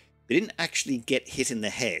died. They didn't actually get hit in the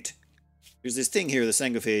head. There's this thing here, the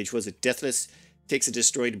Sangophage, was it deathless? Takes a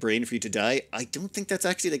destroyed brain for you to die. I don't think that's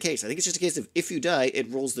actually the case. I think it's just a case of if you die, it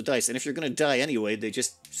rolls the dice. And if you're going to die anyway, they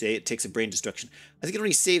just say it takes a brain destruction. I think it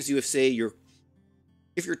only saves you if, say,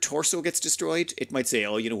 if your torso gets destroyed, it might say,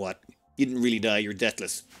 oh, you know what? You didn't really die, you're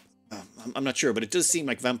deathless. I'm not sure, but it does seem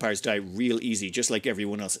like vampires die real easy, just like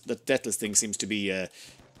everyone else. That deathless thing seems to be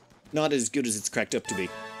not as good as it's cracked up to be.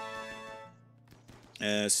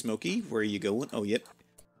 Smokey, where are you going? Oh, yep.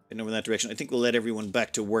 Over that direction. I think we'll let everyone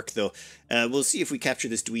back to work, though. We'll see if we capture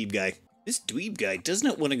this dweeb guy. This dweeb guy does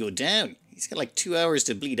not want to go down. He's got like 2 hours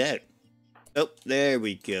to bleed out. Oh, there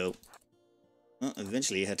we go. Well,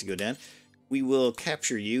 eventually he had to go down. We will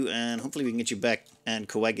capture you, and hopefully we can get you back and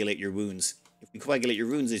coagulate your wounds. If we coagulate your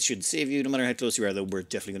wounds, it should save you, no matter how close you are, though we're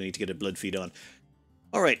definitely going to need to get a blood feed on.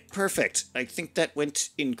 Alright, perfect. I think that went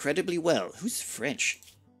incredibly well. Who's French?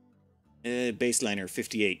 Baseliner,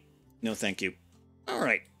 58. No, thank you.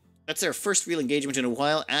 Alright. That's our first real engagement in a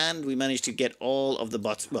while, and we managed to get all of the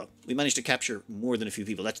bots. Well, we managed to capture more than a few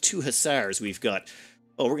people. That's 2 hussars we've got.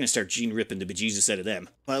 Oh, we're going to start gene ripping the bejesus out of them.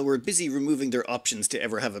 While we're busy removing their options to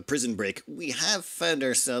ever have a prison break, we have found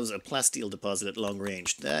ourselves a plasteel deposit at long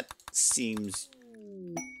range. That seems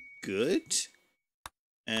good.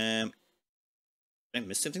 I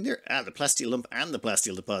missed something there? Ah, the plasteel lump and the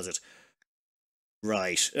plasteel deposit.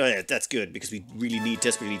 Right. Oh, yeah, that's good, because we really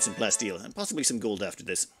desperately need some plasteel, and possibly some gold after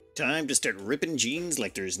this. Time to start ripping genes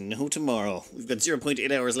like there's no tomorrow. We've got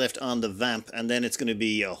 0.8 hours left on the vamp, and then it's going to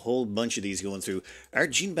be a whole bunch of these going through. Our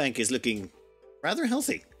gene bank is looking rather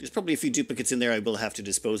healthy. There's probably a few duplicates in there I will have to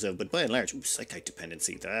dispose of, but by and large, ooh, Psychite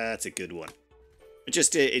dependency, that's a good one.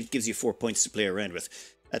 It gives you 4 points to play around with.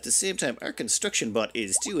 At the same time, our construction bot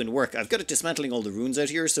is doing work. I've got it dismantling all the runes out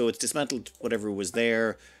here, so it's dismantled whatever was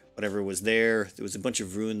there. Whatever was there. There was a bunch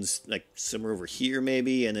of ruins, like somewhere over here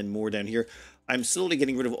maybe, and then more down here. I'm slowly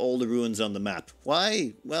getting rid of all the ruins on the map.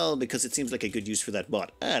 Why? Well, because it seems like a good use for that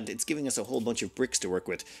bot. And it's giving us a whole bunch of bricks to work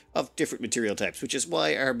with, of different material types, which is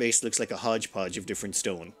why our base looks like a hodgepodge of different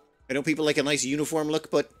stone. I know people like a nice uniform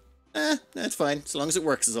look, but that's fine. So long as it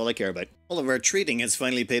works is all I care about. All of our trading has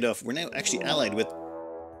finally paid off. We're now actually allied with...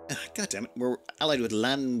 God damn it. We're allied with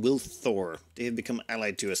Lan Wilthor. They have become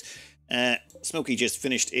allied to us. Smokey just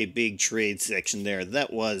finished a big trade section there.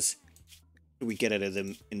 That was what we get out of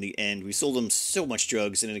them in the end. We sold them so much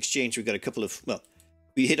drugs, and in exchange we got a couple of, well,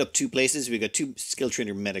 we hit up 2 places. We got 2 skill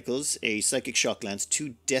trainer medicals, a psychic shock lance,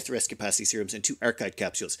 2 death rest capacity serums, and 2 archive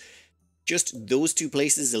capsules. Just those 2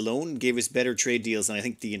 places alone gave us better trade deals than I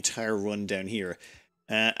think the entire run down here.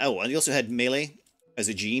 Oh, and we also had melee as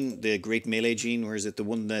a gene, the great melee gene. Where is it? The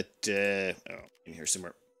one that, oh, in here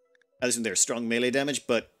somewhere. This one there, strong melee damage,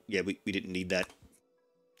 but yeah, we didn't need that.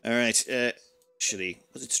 Alright, actually,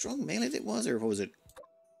 was it strong melee that was, or what was it?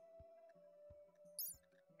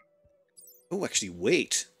 Oh, actually,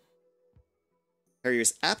 wait.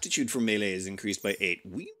 Carrier's aptitude for melee is increased by 8.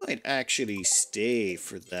 We might actually stay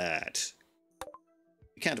for that.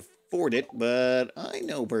 We can't afford it, but I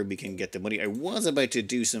know where we can get the money. I was about to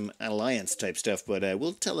do some alliance type stuff, but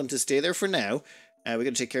we'll tell them to stay there for now. We're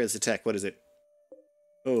going to take care of this attack. What is it?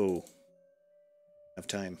 Oh. Have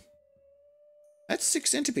time. That's 6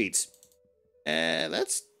 centipedes.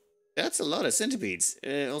 That's a lot of centipedes.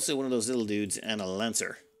 Also one of those little dudes and a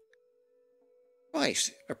lancer.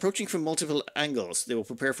 Right. Approaching from multiple angles. They will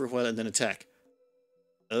prepare for a while and then attack.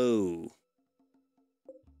 Oh.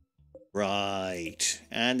 Right.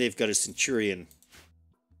 And they've got a centurion.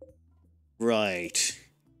 Right.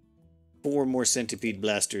 4 more centipede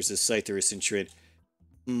blasters, a scyther, a centurion.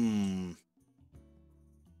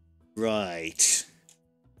 Right.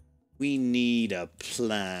 We need a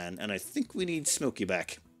plan, and I think we need Smokey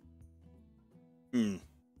back.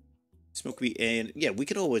 Smokey, and yeah, we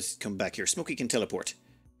could always come back here. Smokey can teleport.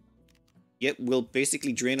 Yep, we'll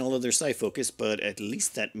basically drain all of their psi focus, but at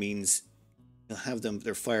least that means we'll have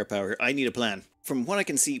their firepower. I need a plan. From what I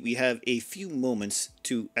can see, we have a few moments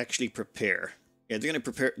to actually prepare. Yeah, they're going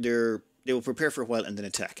to prepare. They will prepare for a while and then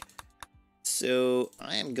attack. So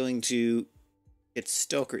I am going to get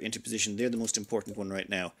Stalker into position. They're the most important one right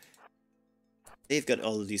now. They've got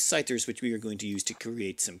all of these scythers, which we are going to use to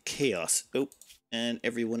create some chaos. Oh, and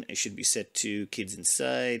everyone should be set to kids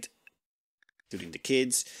inside, including the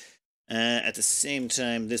kids. At the same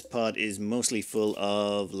time, this pod is mostly full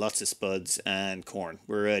of lots of spuds and corn.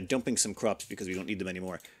 We're dumping some crops because we don't need them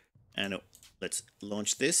anymore. And let's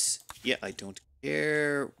launch this. Yeah, I don't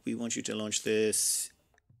care. We want you to launch this.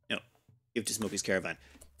 No, give to Smokey's Caravan.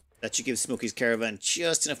 That should give Smokey's Caravan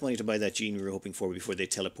just enough money to buy that gene we were hoping for before they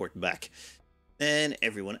teleport back. Then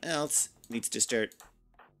everyone else needs to start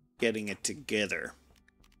getting it together.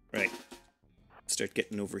 Right. Start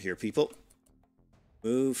getting over here, people.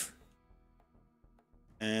 Move.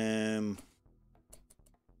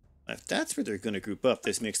 If that's where they're going to group up,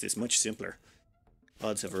 this makes this much simpler.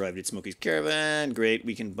 Pods have arrived at Smokey's Caravan. Great,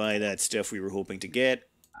 we can buy that stuff we were hoping to get.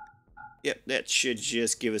 Yep, that should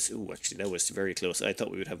just give us... Ooh, actually, that was very close. I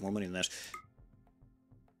thought we would have more money than that.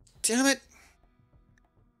 Damn it!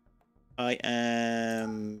 I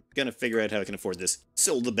am going to figure out how I can afford this.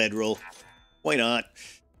 Sold the bedroll. Why not?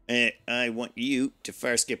 I want you to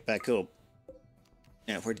fire skip back home.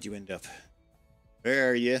 Now, where did you end up?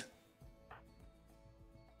 Where are you?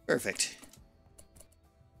 Perfect.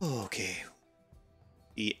 Okay.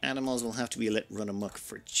 The animals will have to be let run amok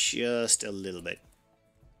for just a little bit.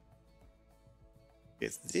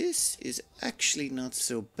 If this is actually not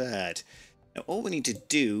so bad. Now, all we need to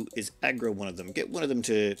do is aggro one of them. Get one of them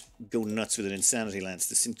to go nuts with an Insanity Lance.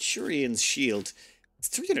 The Centurion's shield, it's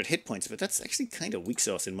 300 hit points, but that's actually kind of weak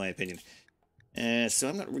sauce in my opinion. So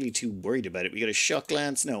I'm not really too worried about it. We got a Shock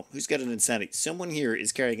Lance. No, who's got an Insanity? Someone here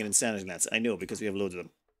is carrying an Insanity Lance. I know, because we have loads of them.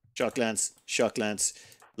 Shock Lance,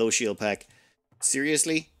 low shield pack.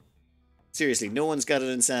 Seriously? Seriously, no one's got an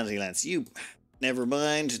Insanity Lance. You... Never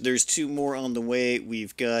mind, there's two more on the way.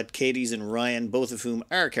 We've got Katie's and Ryan, both of whom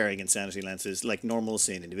are carrying Insanity Lances, like normal,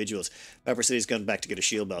 sane individuals. Pepper City's gone back to get a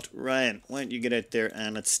shield belt. Ryan, why don't you get out there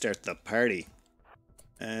and let's start the party.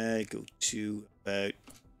 Go to about...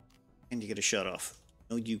 Can you get a shot off?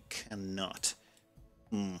 No, you cannot.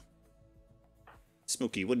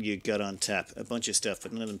 Smokey, what do you got on tap? A bunch of stuff,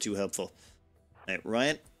 but none of them too helpful. Alright,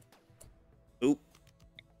 Ryan. Oop.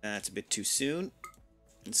 That's a bit too soon.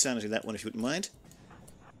 Insanity that one if you wouldn't mind.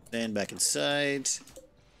 Then back inside.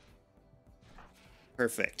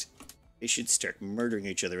 Perfect. They should start murdering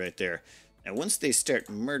each other right there. Now once they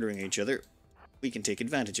start murdering each other, we can take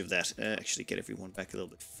advantage of that. Actually get everyone back a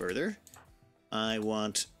little bit further. I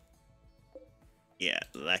want... Yeah,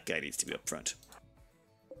 that guy needs to be up front.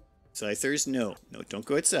 Scythers, no. No, don't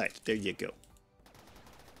go outside. There you go.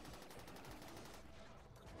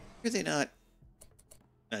 Are they not?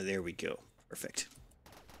 There we go. Perfect.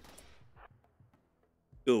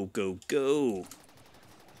 Go, go, go.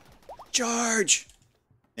 Charge!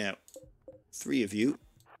 Now, 3 of you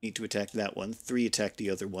need to attack that one. 3 attack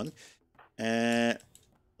the other one.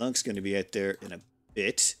 Lunk's going to be out there in a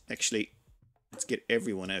bit. Actually, let's get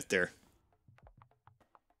everyone out there.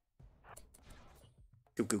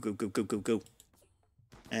 Go, go, go, go, go, go, go.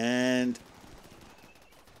 And...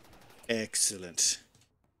 Excellent.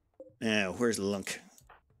 Now, where's Lunk?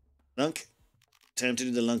 Lunk, time to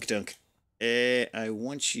do the Lunk dunk. I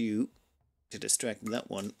want you to distract that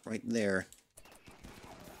one right there.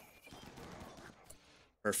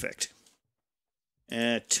 Perfect.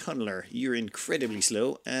 Tunneler, you're incredibly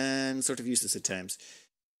slow and sort of useless at times.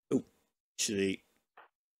 Oh, actually,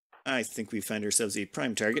 I think we find ourselves a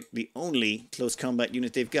prime target, the only close combat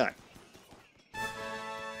unit they've got.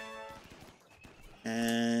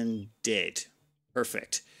 And dead.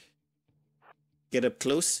 Perfect. Get up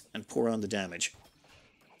close and pour on the damage.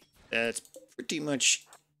 That's pretty much...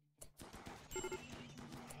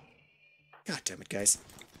 God damn it, guys.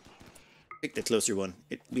 Pick the closer one.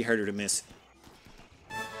 It'd be harder to miss.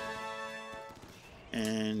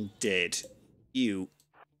 And dead. You.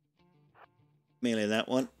 Melee that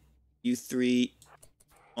one. You 3.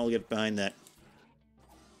 I'll get behind that.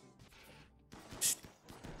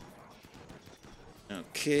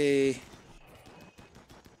 Okay.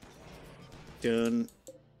 Done.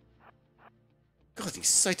 God, these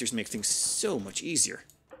scythers make things so much easier.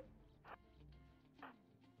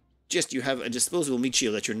 Just you have a disposable meat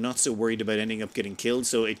shield that you're not so worried about ending up getting killed,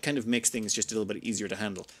 so it kind of makes things just a little bit easier to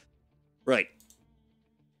handle. Right.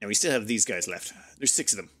 Now we still have these guys left. There's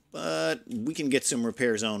 6 of them, but we can get some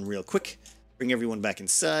repairs on real quick. Bring everyone back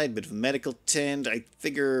inside, bit of a medical tend. I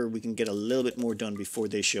figure we can get a little bit more done before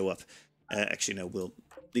they show up. Actually, no, we'll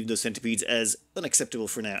leave those centipedes as unacceptable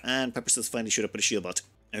for now. And Pepperstill's finally showed up with a shield bot.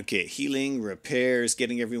 Okay, healing, repairs,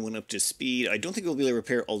 getting everyone up to speed. I don't think we'll be able to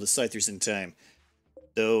repair all the scythers in time.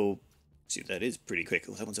 Though, see, that is pretty quick.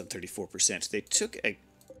 Oh, that one's on 34%. They took a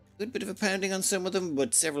good bit of a pounding on some of them,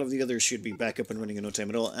 but several of the others should be back up and running in no time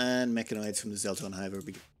at all. And mechanoids from the Zelton Hive are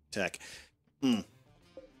beginning to attack.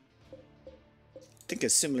 think a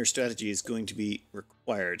similar strategy is going to be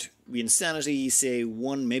required. We Insanity, say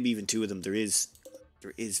 1, maybe even 2 of them. There is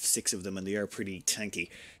 6 of them, and they are pretty tanky.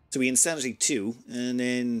 So we Insanity 2, and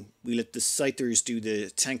then we let the Scythers do the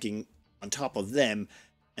tanking on top of them,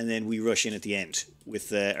 and then we rush in at the end,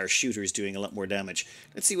 with our shooters doing a lot more damage.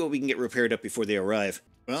 Let's see what we can get repaired up before they arrive.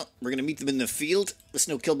 Well, we're going to meet them in the field. The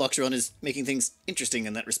Snow Killbox run is making things interesting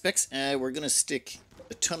in that respect. We're going to stick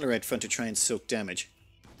the Tunneler out front to try and soak damage.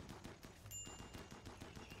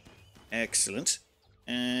 Excellent.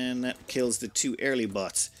 And that kills the 2 early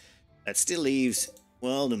bots. That still leaves,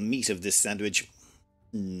 well, the meat of this sandwich.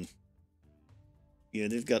 Yeah,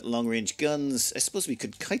 they've got long-range guns. I suppose we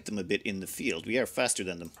could kite them a bit in the field. We are faster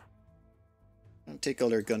than them. I'll take all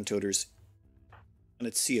their gun toters.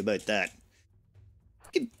 Let's see about that.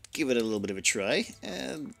 We could give it a little bit of a try.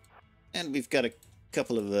 And we've got a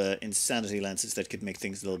couple of Insanity Lances that could make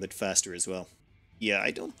things a little bit faster as well. Yeah,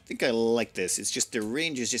 I don't think I like this. It's just the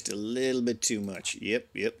range is just a little bit too much.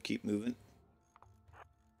 Yep, keep moving.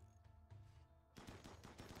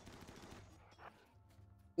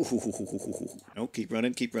 No, keep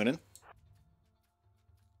running, keep running.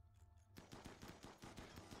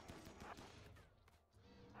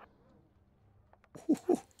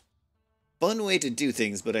 Fun way to do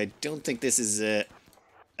things, but I don't think this is a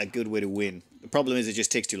good way to win. The problem is it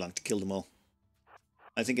just takes too long to kill them all.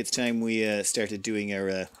 I think it's time we started doing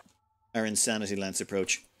our Insanity Lance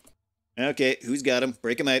approach. Okay, who's got him?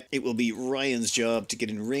 Break him out. It will be Ryan's job to get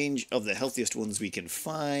in range of the healthiest ones we can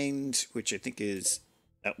find, which I think is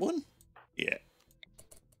that one? Yeah.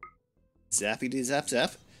 Zappy zap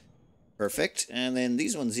zap. Perfect. And then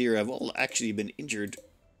these ones here have all actually been injured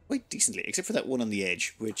quite decently, except for that one on the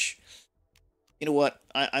edge, which, you know what?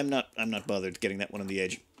 I'm not bothered getting that one on the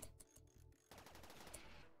edge.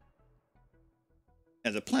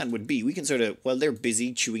 And the plan would be, we can sort of, while they're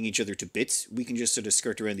busy chewing each other to bits, we can just sort of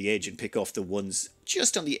skirt around the edge and pick off the ones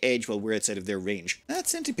just on the edge while we're outside of their range. That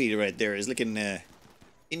centipede right there is looking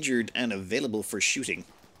injured and available for shooting.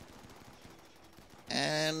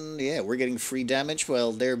 And yeah, we're getting free damage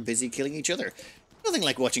while they're busy killing each other. Nothing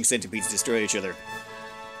like watching centipedes destroy each other.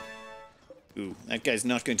 Ooh, that guy's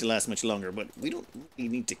not going to last much longer, but we don't really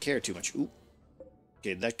need to care too much. Ooh.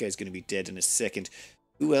 Okay, that guy's going to be dead in a second.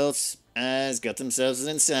 Who else has got themselves an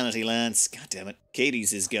Insanity Lance? God damn it.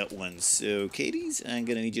 Katie's has got one. So, Katie's, I'm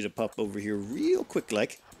going to need you to pop over here real quick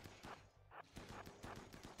like.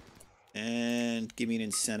 And give me an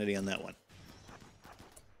Insanity on that one.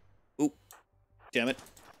 Ooh. Damn it.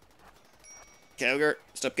 Cowger,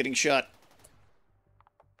 stop getting shot.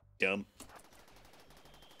 Dumb.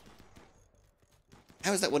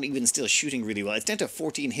 How is that one even still shooting really well? It's down to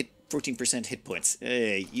 14% hit points.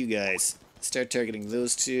 Hey, you guys. Start targeting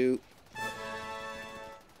those two.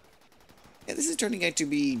 Yeah, this is turning out to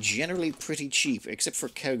be generally pretty cheap, except for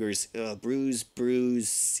Cowgers.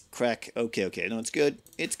 Bruise, crack. Okay. No, it's good.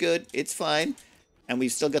 It's good. It's fine. And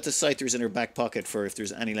we've still got the Scythers in our back pocket for if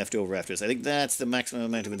there's any left over after us. I think that's the maximum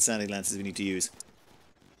amount of Insanity Lances we need to use.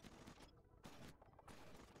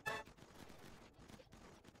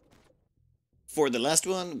 For the last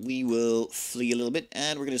one, we will flee a little bit,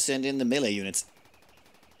 and we're going to send in the melee units.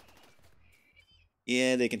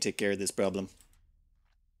 Yeah, they can take care of this problem.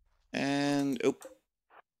 And, oh,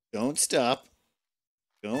 don't stop.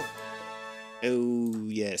 Don't. Oh,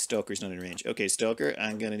 yeah, Stalker's not in range. Okay, Stalker,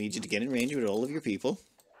 I'm going to need you to get in range with all of your people.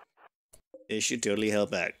 This should totally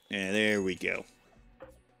help out. Yeah, there we go.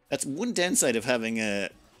 That's one downside of having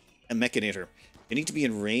a Mechanator. You need to be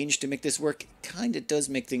in range to make this work. Kind of does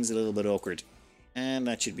make things a little bit awkward. And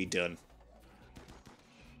that should be done.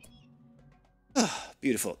 Ah,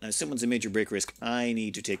 beautiful. Now, someone's a major break risk. I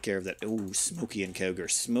need to take care of that. Oh, Smokey and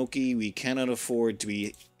Cowger. Smokey, we cannot afford for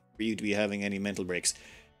you to be having any mental breaks.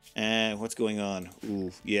 What's going on?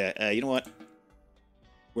 Ooh, yeah. You know what?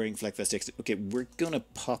 Wearing flak vest X. Okay, we're gonna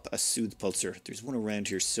pop a Soothe Pulsar. There's one around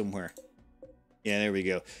here somewhere. Yeah, there we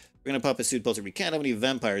go. We're gonna pop a Soothe Pulsar. We can't have any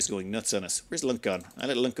vampires going nuts on us. Where's Lunk gone? I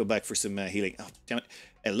let Lunk go back for some healing. Oh, damn it.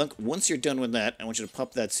 Lunk, once you're done with that, I want you to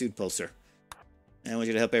pop that Soothe Pulsar. I want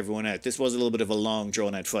you to help everyone out. This was a little bit of a long,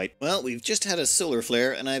 drawn-out fight. Well, we've just had a solar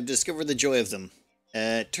flare, and I've discovered the joy of them.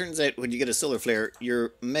 Turns out when you get a solar flare, your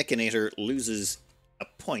Mechanator loses a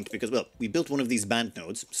point because, well, we built one of these band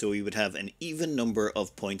nodes, so we would have an even number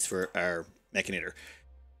of points for our Mechanator.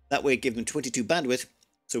 That way it gave them 22 bandwidth,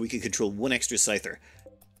 so we could control one extra Scyther.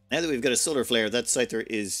 Now that we've got a solar flare, that Scyther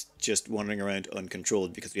is just wandering around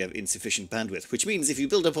uncontrolled because we have insufficient bandwidth. Which means if you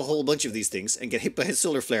build up a whole bunch of these things and get hit by a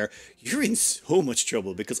solar flare, you're in so much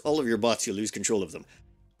trouble because all of your bots, you'll lose control of them.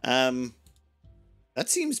 That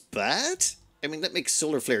seems bad. I mean, that makes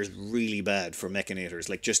solar flares really bad for mechanators,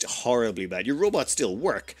 like just horribly bad. Your robots still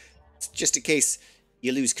work, it's just in case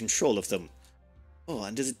you lose control of them. Oh,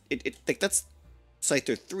 and does it like that's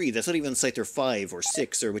Scyther 3, that's not even Scyther 5 or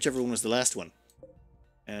 6 or whichever one was the last one.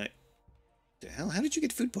 The hell, how did you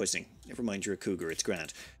get food poisoning? Never mind, you're a cougar, it's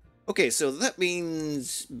grand. Okay, so that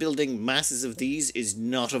means building masses of these is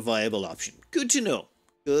not a viable option. Good to know.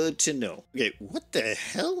 Good to know. Okay, what the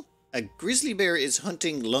hell? A grizzly bear is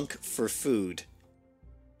hunting Lunk for food.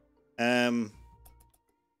 So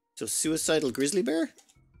suicidal grizzly bear?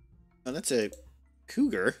 Oh, that's a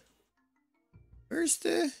cougar. Where's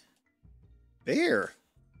the bear?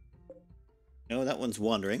 No, that one's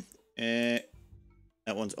wandering. That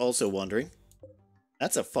one's also wandering.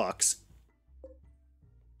 That's a fox.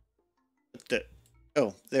 What the...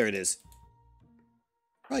 Oh, there it is.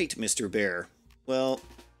 Right, Mr. Bear. Well,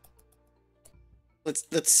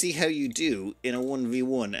 let's see how you do in a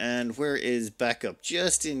 1v1. And where is backup?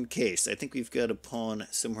 Just in case. I think we've got a pawn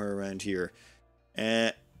somewhere around here.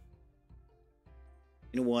 You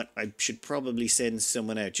know what? I should probably send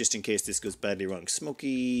someone out just in case this goes badly wrong. Smokey,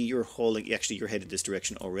 you're hauling... Actually, you're headed this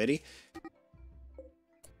direction already.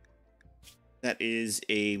 That is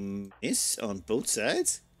a miss on both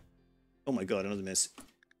sides. Oh my god, another miss.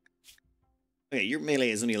 Okay, your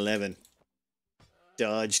melee is only 11.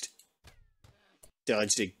 Dodged.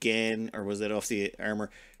 Dodged again. Or was that off the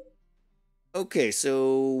armor? Okay,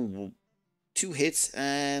 so 2 hits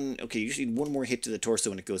and... Okay, you just need 1 more hit to the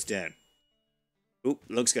torso when it goes down. Oh,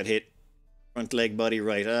 Lunk's got hit. Front leg, body,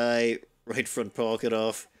 right eye. Right front paw cut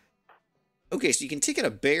off. Okay, so you can take out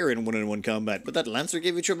a bear in one-on-one combat, but that Lancer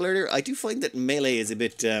gave you trouble earlier. I do find that melee is a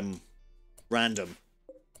bit random.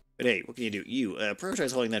 But hey, what can you do? You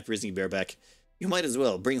prioritize hauling that grizzly bear back. You might as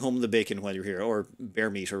well bring home the bacon while you're here, or bear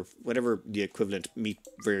meat, or whatever the equivalent meat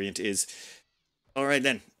variant is. Alright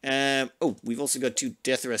then. Oh, we've also got 2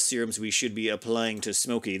 death rest serums we should be applying to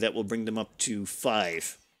Smokey. That will bring them up to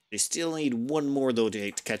 5. They still need 1 more though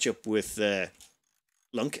to catch up with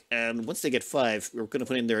Lunk, and once they get 5, we're going to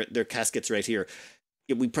put in their caskets right here.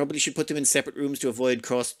 Yeah, we probably should put them in separate rooms to avoid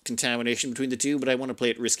cross-contamination between the two, but I want to play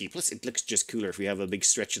it risky. Plus, it looks just cooler if we have a big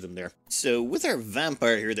stretch of them there. So, with our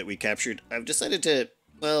vampire here that we captured, I've decided to,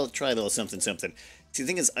 well, try a little something. See, the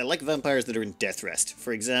thing is, I like vampires that are in death rest.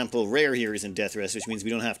 For example, Rare here is in death rest, which means we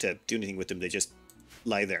don't have to do anything with them, they just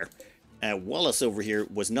lie there. Wallace over here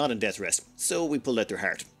was not in death rest, so we pulled out their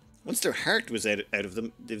heart. Once their heart was out of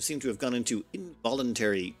them, they seem to have gone into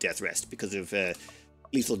involuntary death rest because of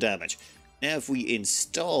lethal damage. Now, if we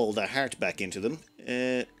install the heart back into them...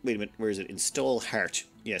 wait a minute, where is it? Install heart.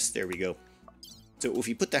 Yes, there we go. So if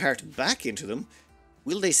you put the heart back into them,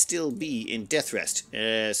 will they still be in death rest?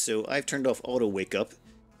 So I've turned off auto wake up.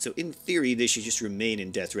 So in theory, they should just remain in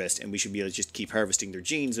death rest, and we should be able to just keep harvesting their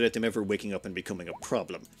genes without them ever waking up and becoming a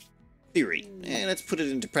problem. Theory. Let's put it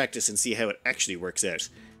into practice and see how it actually works out.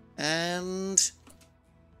 And...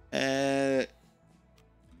 yeah,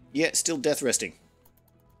 still death resting.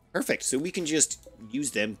 Perfect. So we can just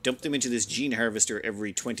use them, dump them into this gene harvester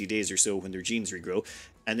every 20 days or so when their genes regrow,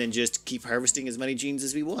 and then just keep harvesting as many genes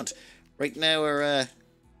as we want. Right now, our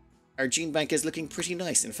gene bank is looking pretty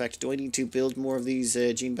nice. In fact, do I need to build more of these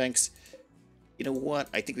gene banks? You know what?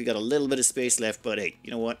 I think we got a little bit of space left, but hey,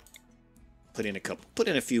 you know what? Put in a couple. Put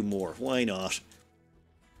in a few more. Why not?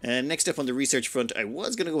 And next up on the research front, I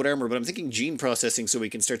was going to go with armor, but I'm thinking gene processing so we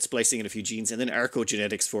can start splicing in a few genes, and then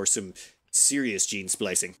archogenetics for some serious gene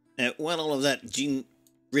splicing. While all of that gene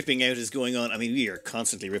ripping out is going on, I mean, we are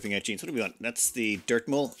constantly ripping out genes. What do we want? That's the dirt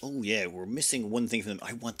mole? Oh yeah, we're missing one thing from them.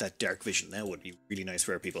 I want that dark vision. That would be really nice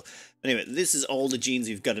for our people. Anyway, this is all the genes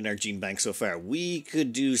we've got in our gene bank so far. We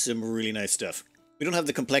could do some really nice stuff. We don't have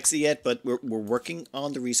the complexity yet, but we're working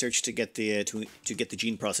on the research to get the to get the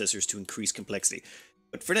gene processors to increase complexity.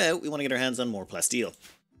 But for now, we want to get our hands on more plasteel.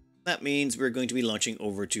 That means we're going to be launching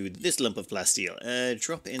over to this lump of plasteel.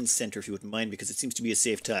 Drop in center if you wouldn't mind, because it seems to be a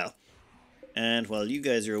safe tile. And while you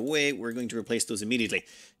guys are away, we're going to replace those immediately,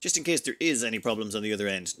 just in case there is any problems on the other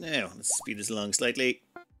end. Now, let's speed this along slightly.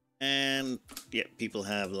 And, yeah, people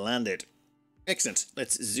have landed. Excellent.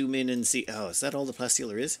 Let's zoom in and see. Oh, is that all the plasteel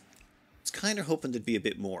there is? I was kind of hoping there'd be a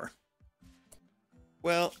bit more.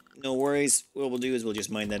 Well, no worries. What we'll do is we'll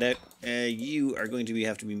just mine that out. You are going to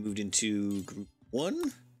have to be moved into group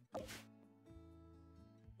 1.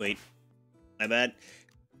 Wait, my bad.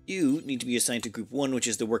 You need to be assigned to group 1, which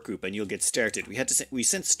is the work group, and you'll get started. We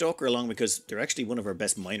sent Stalker along because they're actually one of our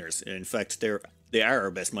best miners. In fact, they are our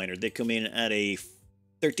best miner. They come in at a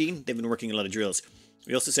 13. They've been working a lot of drills.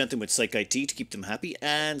 We also sent them with Psych IT to keep them happy,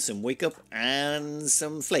 and some Wake Up, and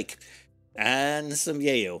some Flake, and some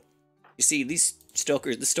Yayo. You see, these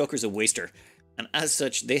stalkers, the Stalker's a waster. And as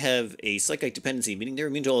such, they have a psychite dependency, meaning they're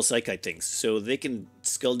immune to all psychite things. So they can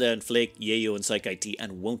skull down, flake, yayo, and psychite tea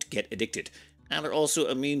and won't get addicted. And they're also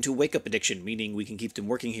immune to wake up addiction, meaning we can keep them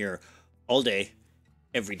working here all day,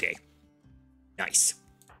 every day. Nice.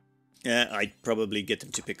 I'd probably get them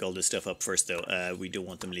to pick all this stuff up first, though. We don't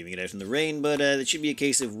want them leaving it out in the rain, but it should be a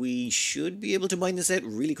case of we should be able to mine this out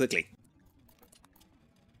really quickly.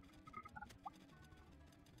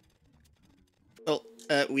 Well,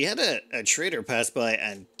 we had a trader pass by,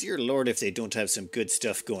 and dear lord if they don't have some good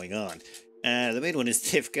stuff going on. The main one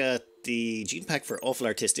is they've got the gene pack for awful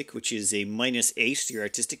artistic, which is a -8 to your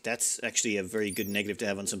artistic. That's actually a very good negative to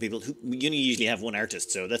have on some people. You usually have one artist,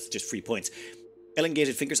 so that's just free points.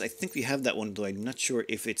 Elongated fingers, I think we have that one, though I'm not sure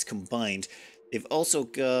if it's combined. They've also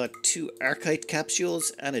got 2 Archite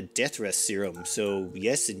capsules and a Death Rest serum, so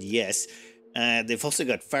yes and yes. They've also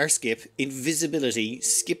got Fire Skip, Invisibility,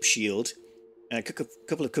 Skip Shield, a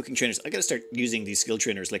couple of cooking trainers. I gotta start using these skill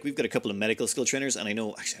trainers. Like, we've got a couple of medical skill trainers, and I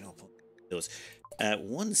know those.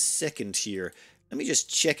 1 second here. Let me just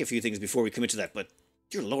check a few things before we commit to that, but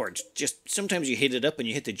dear lord, just sometimes you hit it up and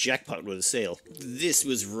you hit the jackpot with a sale. This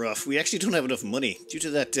was rough. We actually don't have enough money. Due to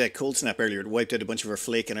that cold snap earlier, it wiped out a bunch of our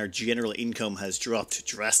flake and our general income has dropped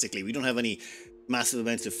drastically. We don't have any massive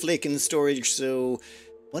amounts of flake in storage, so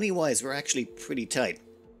money-wise, we're actually pretty tight.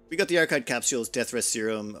 We got the Archite capsules, Death Rest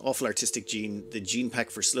serum, awful artistic gene, the gene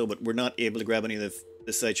pack for slow, but we're not able to grab any of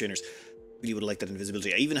the side trainers. Really would have liked that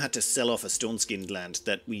invisibility. I even had to sell off a stone-skinned land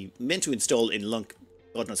that we meant to install in Lunk,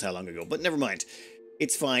 God knows how long ago, but never mind.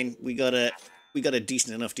 It's fine. We got a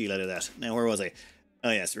decent enough deal out of that. Now, where was I? Oh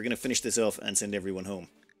yes, we're going to finish this off and send everyone home.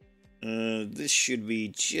 This should be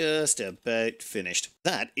just about finished.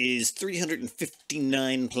 That is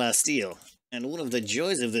 359 plasteel. And one of the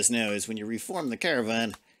joys of this now is when you reform the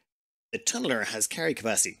caravan, the tunneler has carry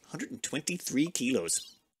capacity, 123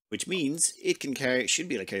 kilos. Which means it can carry, should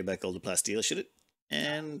be able to carry back all the plasteel, should it?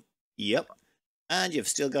 And, yep. And you've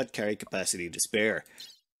still got carry capacity to spare.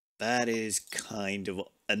 That is kind of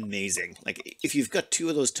amazing. Like, if you've got 2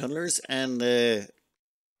 of those tunnelers and,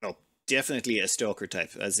 well, definitely a stalker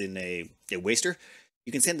type, as in a waster,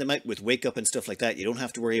 you can send them out with wake up and stuff like that. You don't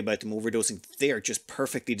have to worry about them overdosing. They are just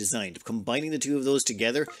perfectly designed. Combining the 2 of those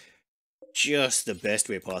together, just the best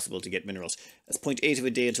way possible to get minerals. That's 0.8 of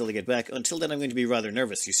a day until they get back. Until then, I'm going to be rather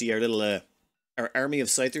nervous. You see, our little, our army of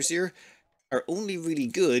scythers here are only really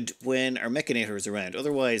good when our mechanator is around.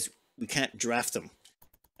 Otherwise, we can't draft them.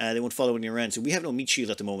 They won't follow when you're around. So we have no meat shield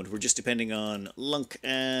at the moment. We're just depending on Lunk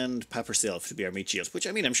and Pap herself to be our meat shield. Which,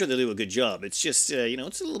 I mean, I'm sure they'll do a good job. It's just, you know,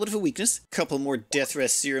 it's a little bit of a weakness. Couple more Death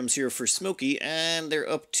Rest serums here for Smokey. And they're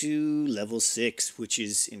up to level 6, which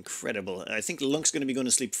is incredible. I think Lunk's going to be going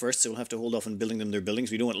to sleep first, so we'll have to hold off on building them their buildings.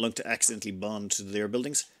 We don't want Lunk to accidentally bond to their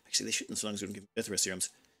buildings. Actually, they shouldn't, so long as we don't give them Death Rest serums.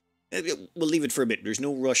 We'll leave it for a bit. There's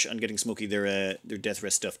no rush on getting Smokey their Death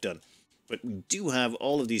Rest stuff done. But we do have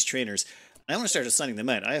all of these trainers. I want to start assigning them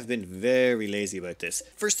out. I have been very lazy about this.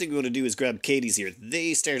 First thing we want to do is grab Katie's here.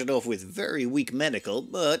 They started off with very weak medical,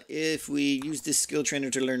 but if we use this skill trainer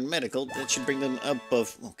to learn medical, that should bring them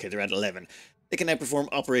above... Okay, they're at 11. They can now perform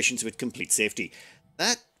operations with complete safety.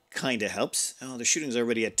 That kind of helps. Oh, their shooting's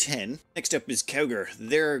already at 10. Next up is Cowger.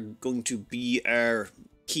 They're going to be our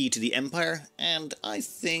key to the Empire, and I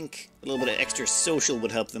think a little bit of extra social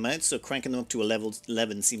would help them out, so cranking them up to a level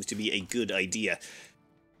 11 seems to be a good idea.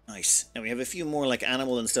 Nice. Now we have a few more like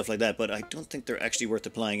animal and stuff like that, but I don't think they're actually worth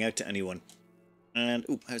applying out to anyone. And,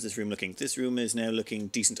 ooh, how's this room looking? This room is now looking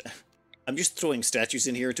decent. I'm just throwing statues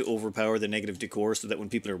in here to overpower the negative decor so that when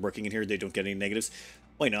people are working in here, they don't get any negatives.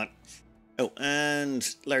 Why not? Oh, and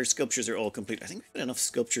large sculptures are all complete. I think we've got enough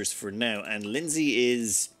sculptures for now. And Lindsay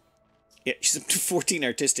is... yeah, she's up to 14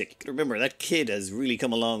 artistic. Remember, that kid has really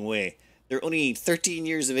come a long way. They're only 13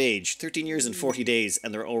 years of age. 13 years and 40 days,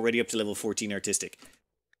 and they're already up to level 14 artistic.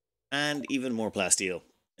 And even more plasteel.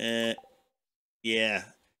 Yeah.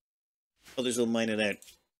 Others will mine it out.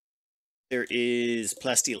 There is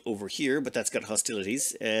plasteel over here, but that's got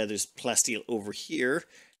hostilities. There's plasteel over here.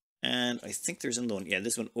 And I think there's another one. Yeah,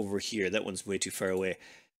 this one over here. That one's way too far away.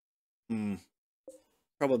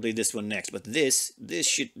 Probably this one next. But this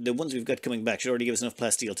should... the ones we've got coming back should already give us enough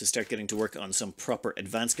plasteel to start getting to work on some proper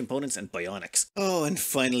advanced components and bionics. Oh, and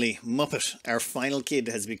finally, Muppet. Our final kid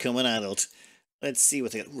has become an adult. Let's see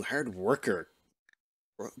what they got. Ooh, hard worker.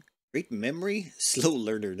 Great memory. Slow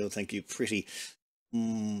learner. No, thank you. Pretty.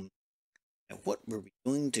 Now, what were we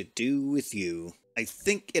going to do with you? I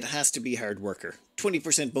think it has to be hard worker.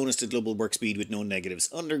 20% bonus to global work speed with no negatives.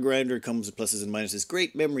 Undergrounder comes with pluses and minuses.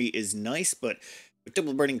 Great memory is nice, but with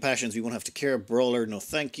double burning passions, we won't have to care. Brawler, no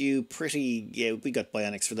thank you. Pretty, yeah, we got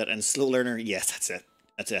bionics for that. And slow learner, yes,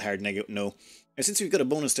 that's a hard negative. No. And since we've got a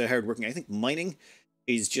bonus to hardworking, I think mining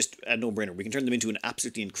is just a no-brainer. We can turn them into an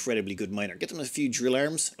absolutely incredibly good miner. Get them a few drill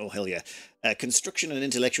arms. Oh, hell yeah. Construction and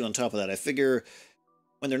intellectual on top of that. I figure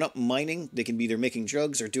when they're not mining, they can be either making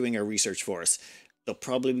drugs or doing our research for us. They'll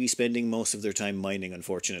probably be spending most of their time mining,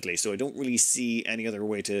 unfortunately. So I don't really see any other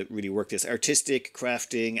way to really work this. Artistic,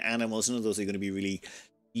 crafting, animals, none of those are going to be really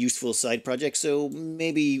useful side projects. So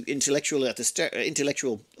maybe intellectual at the start,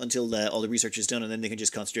 intellectual until all the research is done, and then they can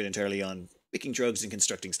just concentrate entirely on making drugs and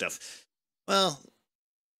constructing stuff. Well,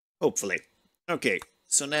 hopefully. Okay,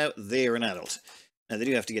 so now they're an adult. Now they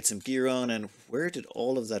do have to get some gear on, and where did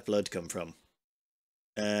all of that blood come from?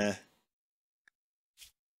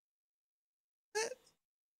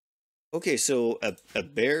 Okay, so a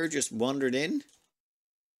bear just wandered in?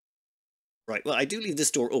 Right, well, I do leave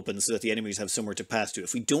this door open so that the enemies have somewhere to pass to.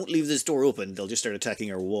 If we don't leave this door open, they'll just start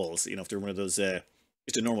attacking our walls, you know, if they're one of those,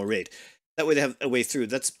 just a normal raid. That way they have a way through.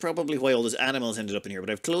 That's probably why all those animals ended up in here. But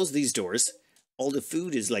I've closed these doors. All the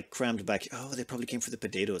food is, like, crammed back. Oh, they probably came for the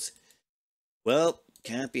potatoes. Well,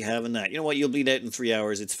 can't be having that. You know what, you'll bleed out in 3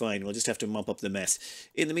 hours, it's fine. We'll just have to mop up the mess.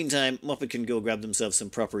 In the meantime, Muppet can go grab themselves some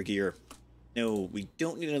proper gear. No, we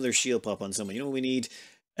don't need another shield pop on someone. You know what we need?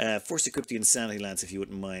 Force equip the Insanity Lance, if you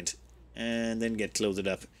wouldn't mind. And then get clothed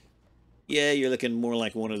up. Yeah, you're looking more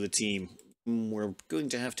like one of the team. We're going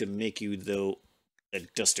to have to make you, though, a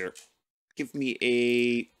duster. Give me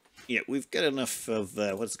a... Yeah, we've got enough of,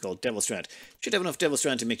 what's it called? Devil Strand. Should have enough Devil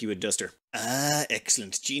Strand to make you a duster. Ah,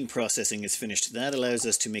 excellent. Gene processing is finished. That allows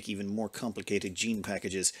us to make even more complicated gene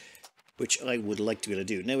packages, which I would like to be able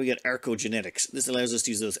to do. Now we got archaeogenetics. This allows us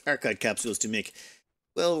to use those archive capsules to make,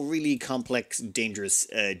 well, really complex, dangerous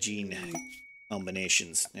gene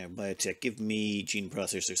combinations. Now, Biotech, give me gene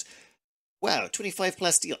processors. Wow, 25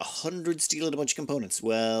 plus steel, 100 steel and a bunch of components.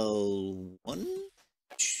 Well, 1,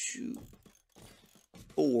 2,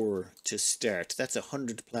 4 to start. That's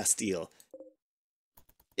 100 plus steel.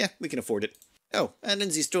 Yeah, we can afford it. Oh, and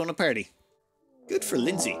Lindsay's throwing a party. Good for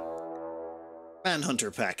Lindsay.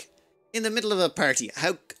 Manhunter pack. In the middle of a party.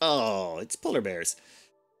 How... Oh, it's polar bears.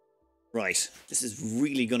 Right. This is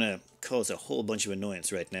really going to cause a whole bunch of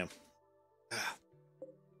annoyance right now.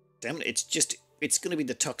 Damn it. It's just... It's going to be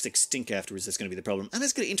the toxic stink afterwards that's going to be the problem. And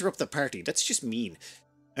it's going to interrupt the party. That's just mean.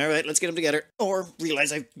 Alright, let's get them together. Or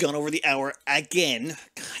realize I've gone over the hour again.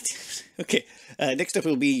 God. Okay. Next up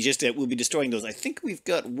will be just... we'll be destroying those. I think we've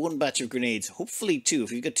got 1 batch of grenades. Hopefully 2.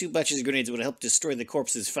 If we've got 2 batches of grenades, it would help destroy the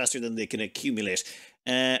corpses faster than they can accumulate.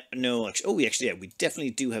 No, actually... Oh, yeah, we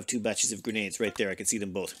definitely do have 2 batches of grenades right there. I can see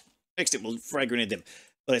them both. Next up, we'll frag grenade them.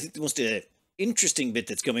 But I think the most interesting bit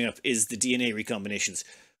that's coming up is the DNA recombinations.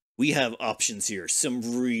 We have options here.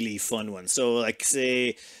 Some really fun ones. So, like,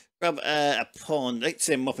 say... Grab a pawn, let's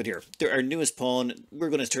say Muppet here. They're our newest pawn.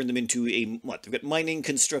 We're going to turn them into a, what? They've got mining,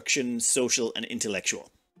 construction, social, and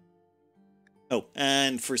intellectual. Oh,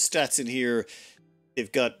 and for stats in here,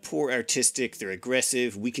 they've got poor artistic, they're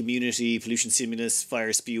aggressive, weak immunity, pollution stimulus,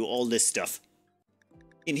 fire spew, all this stuff.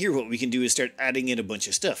 In here, what we can do is start adding in a bunch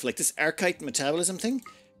of stuff. Like this archite metabolism thing.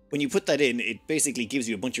 When you put that in, it basically gives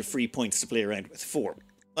you a bunch of free points to play around with. 4.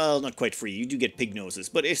 Well, not quite free. You do get pig noses.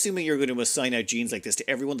 But assuming you're going to assign out genes like this to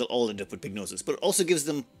everyone, they'll all end up with pig noses. But it also gives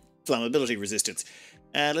them flammability resistance.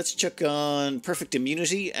 Let's check on perfect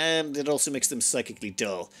immunity, and it also makes them psychically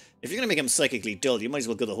dull. If you're going to make them psychically dull, you might as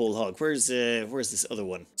well go the whole hog. Where's this other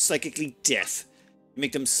one? Psychically deaf. You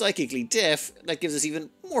make them psychically deaf, that gives us even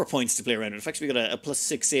more points to play around with. In fact, we got a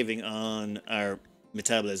 +6 saving on our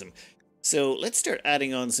metabolism. So let's start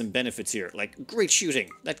adding on some benefits here, like great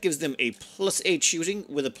shooting. That gives them a +8 shooting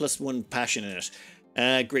with a +1 passion in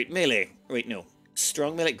it. Great melee. Wait, no.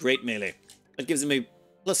 Strong melee, great melee. That gives them a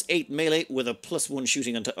 +8 melee with a +1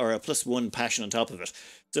 shooting on or a +1 passion on top of it.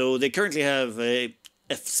 So they currently have a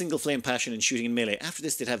single flame passion and shooting and melee. After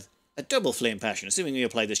this, they'd have a double flame passion, assuming we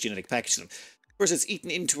apply this genetic package to them. Of course, it's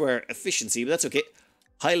eaten into our efficiency, but that's okay.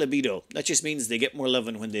 High libido. That just means they get more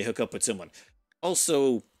loving when they hook up with someone.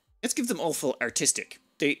 Also, let's give them awful artistic.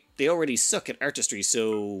 They already suck at artistry,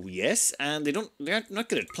 so yes, and they're not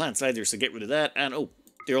good at plants either, so get rid of that. And oh,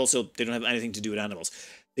 they don't have anything to do with animals.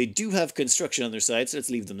 They do have construction on their side, so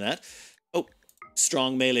let's leave them that. Oh,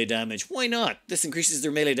 strong melee damage. Why not? This increases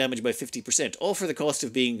their melee damage by 50%, all for the cost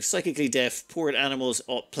of being psychically deaf, poor at animals,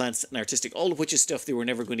 plants, and artistic, all of which is stuff they were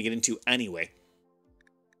never going to get into anyway.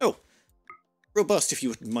 Oh, robust if you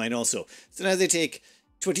wouldn't mind also. So now they take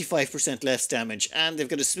 25% less damage, and they've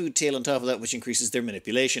got a smooth tail on top of that, which increases their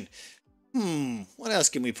manipulation. What else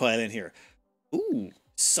can we pile in here? Ooh,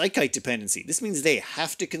 psychite dependency. This means they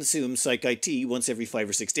have to consume psychite tea once every 5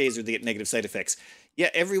 or 6 days or they get negative side effects. Yeah,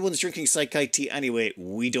 everyone's drinking psychite tea anyway,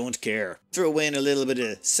 we don't care. Throw in a little bit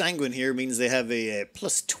of sanguine here means they have a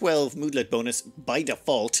plus 12 moodlet bonus by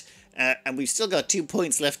default. And we've still got 2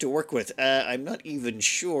 points left to work with. I'm not even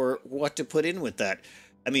sure what to put in with that.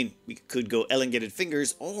 I mean, we could go elongated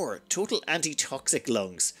fingers or total anti-toxic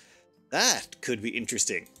lungs. That could be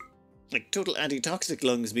interesting. Like, total anti-toxic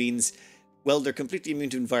lungs means, well, they're completely immune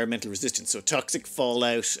to environmental resistance. So toxic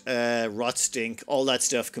fallout, rot stink, all that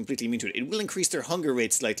stuff, completely immune to it. It will increase their hunger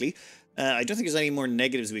rate slightly. I don't think there's any more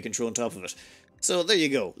negatives we can throw on top of it. So there you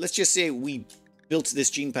go. Let's just say we built this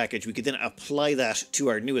gene package. We could then apply that to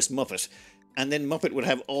our newest Muppet. And then Muppet would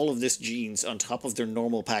have all of this genes on top of their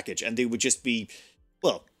normal package. And they would just be,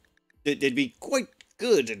 well, they'd be quite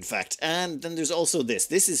good, in fact. And then there's also this.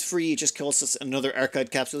 This is free. It just costs us another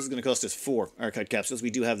archive capsule. This is going to cost us 4 archive capsules. We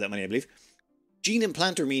do have that money, I believe. Gene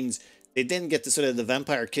implanter means they then get the sort of the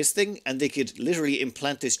vampire kiss thing, and they could literally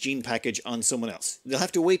implant this gene package on someone else. They'll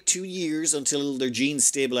have to wait 2 years until their genes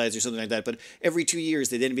stabilize or something like that, but every 2 years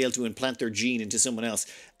they'd then be able to implant their gene into someone else,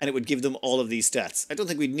 and it would give them all of these stats. I don't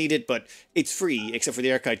think we'd need it, but it's free, except for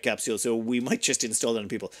the archive capsule, so we might just install it on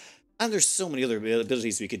people. And there's so many other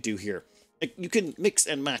abilities we could do here. Like, you can mix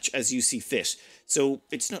and match as you see fit, so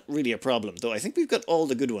it's not really a problem, though I think we've got all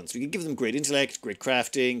the good ones. We could give them great intellect, great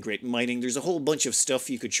crafting, great mining. There's a whole bunch of stuff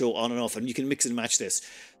you could show on and off, and you can mix and match this.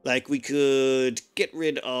 Like, we could get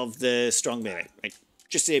rid of the strong melee, right?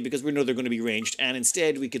 Just say, because we know they're going to be ranged, and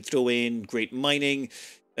instead we could throw in great mining.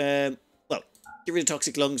 Well, get rid of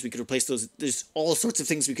toxic lungs, we could replace those. There's all sorts of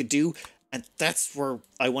things we could do, and that's where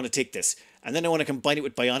I want to take this. And then I want to combine it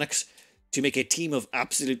with bionics to make a team of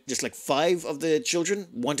absolute, just like 5 of the children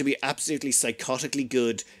want to be absolutely psychotically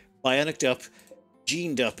good, bionicked up,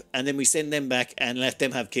 gened up, and then we send them back and let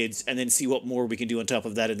them have kids, and then see what more we can do on top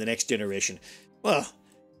of that in the next generation. Well,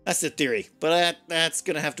 that's the theory, but that's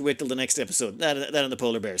going to have to wait till the next episode, that and the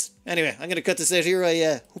polar bears. Anyway, I'm going to cut this out here.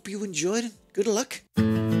 I hope you enjoyed. Good luck.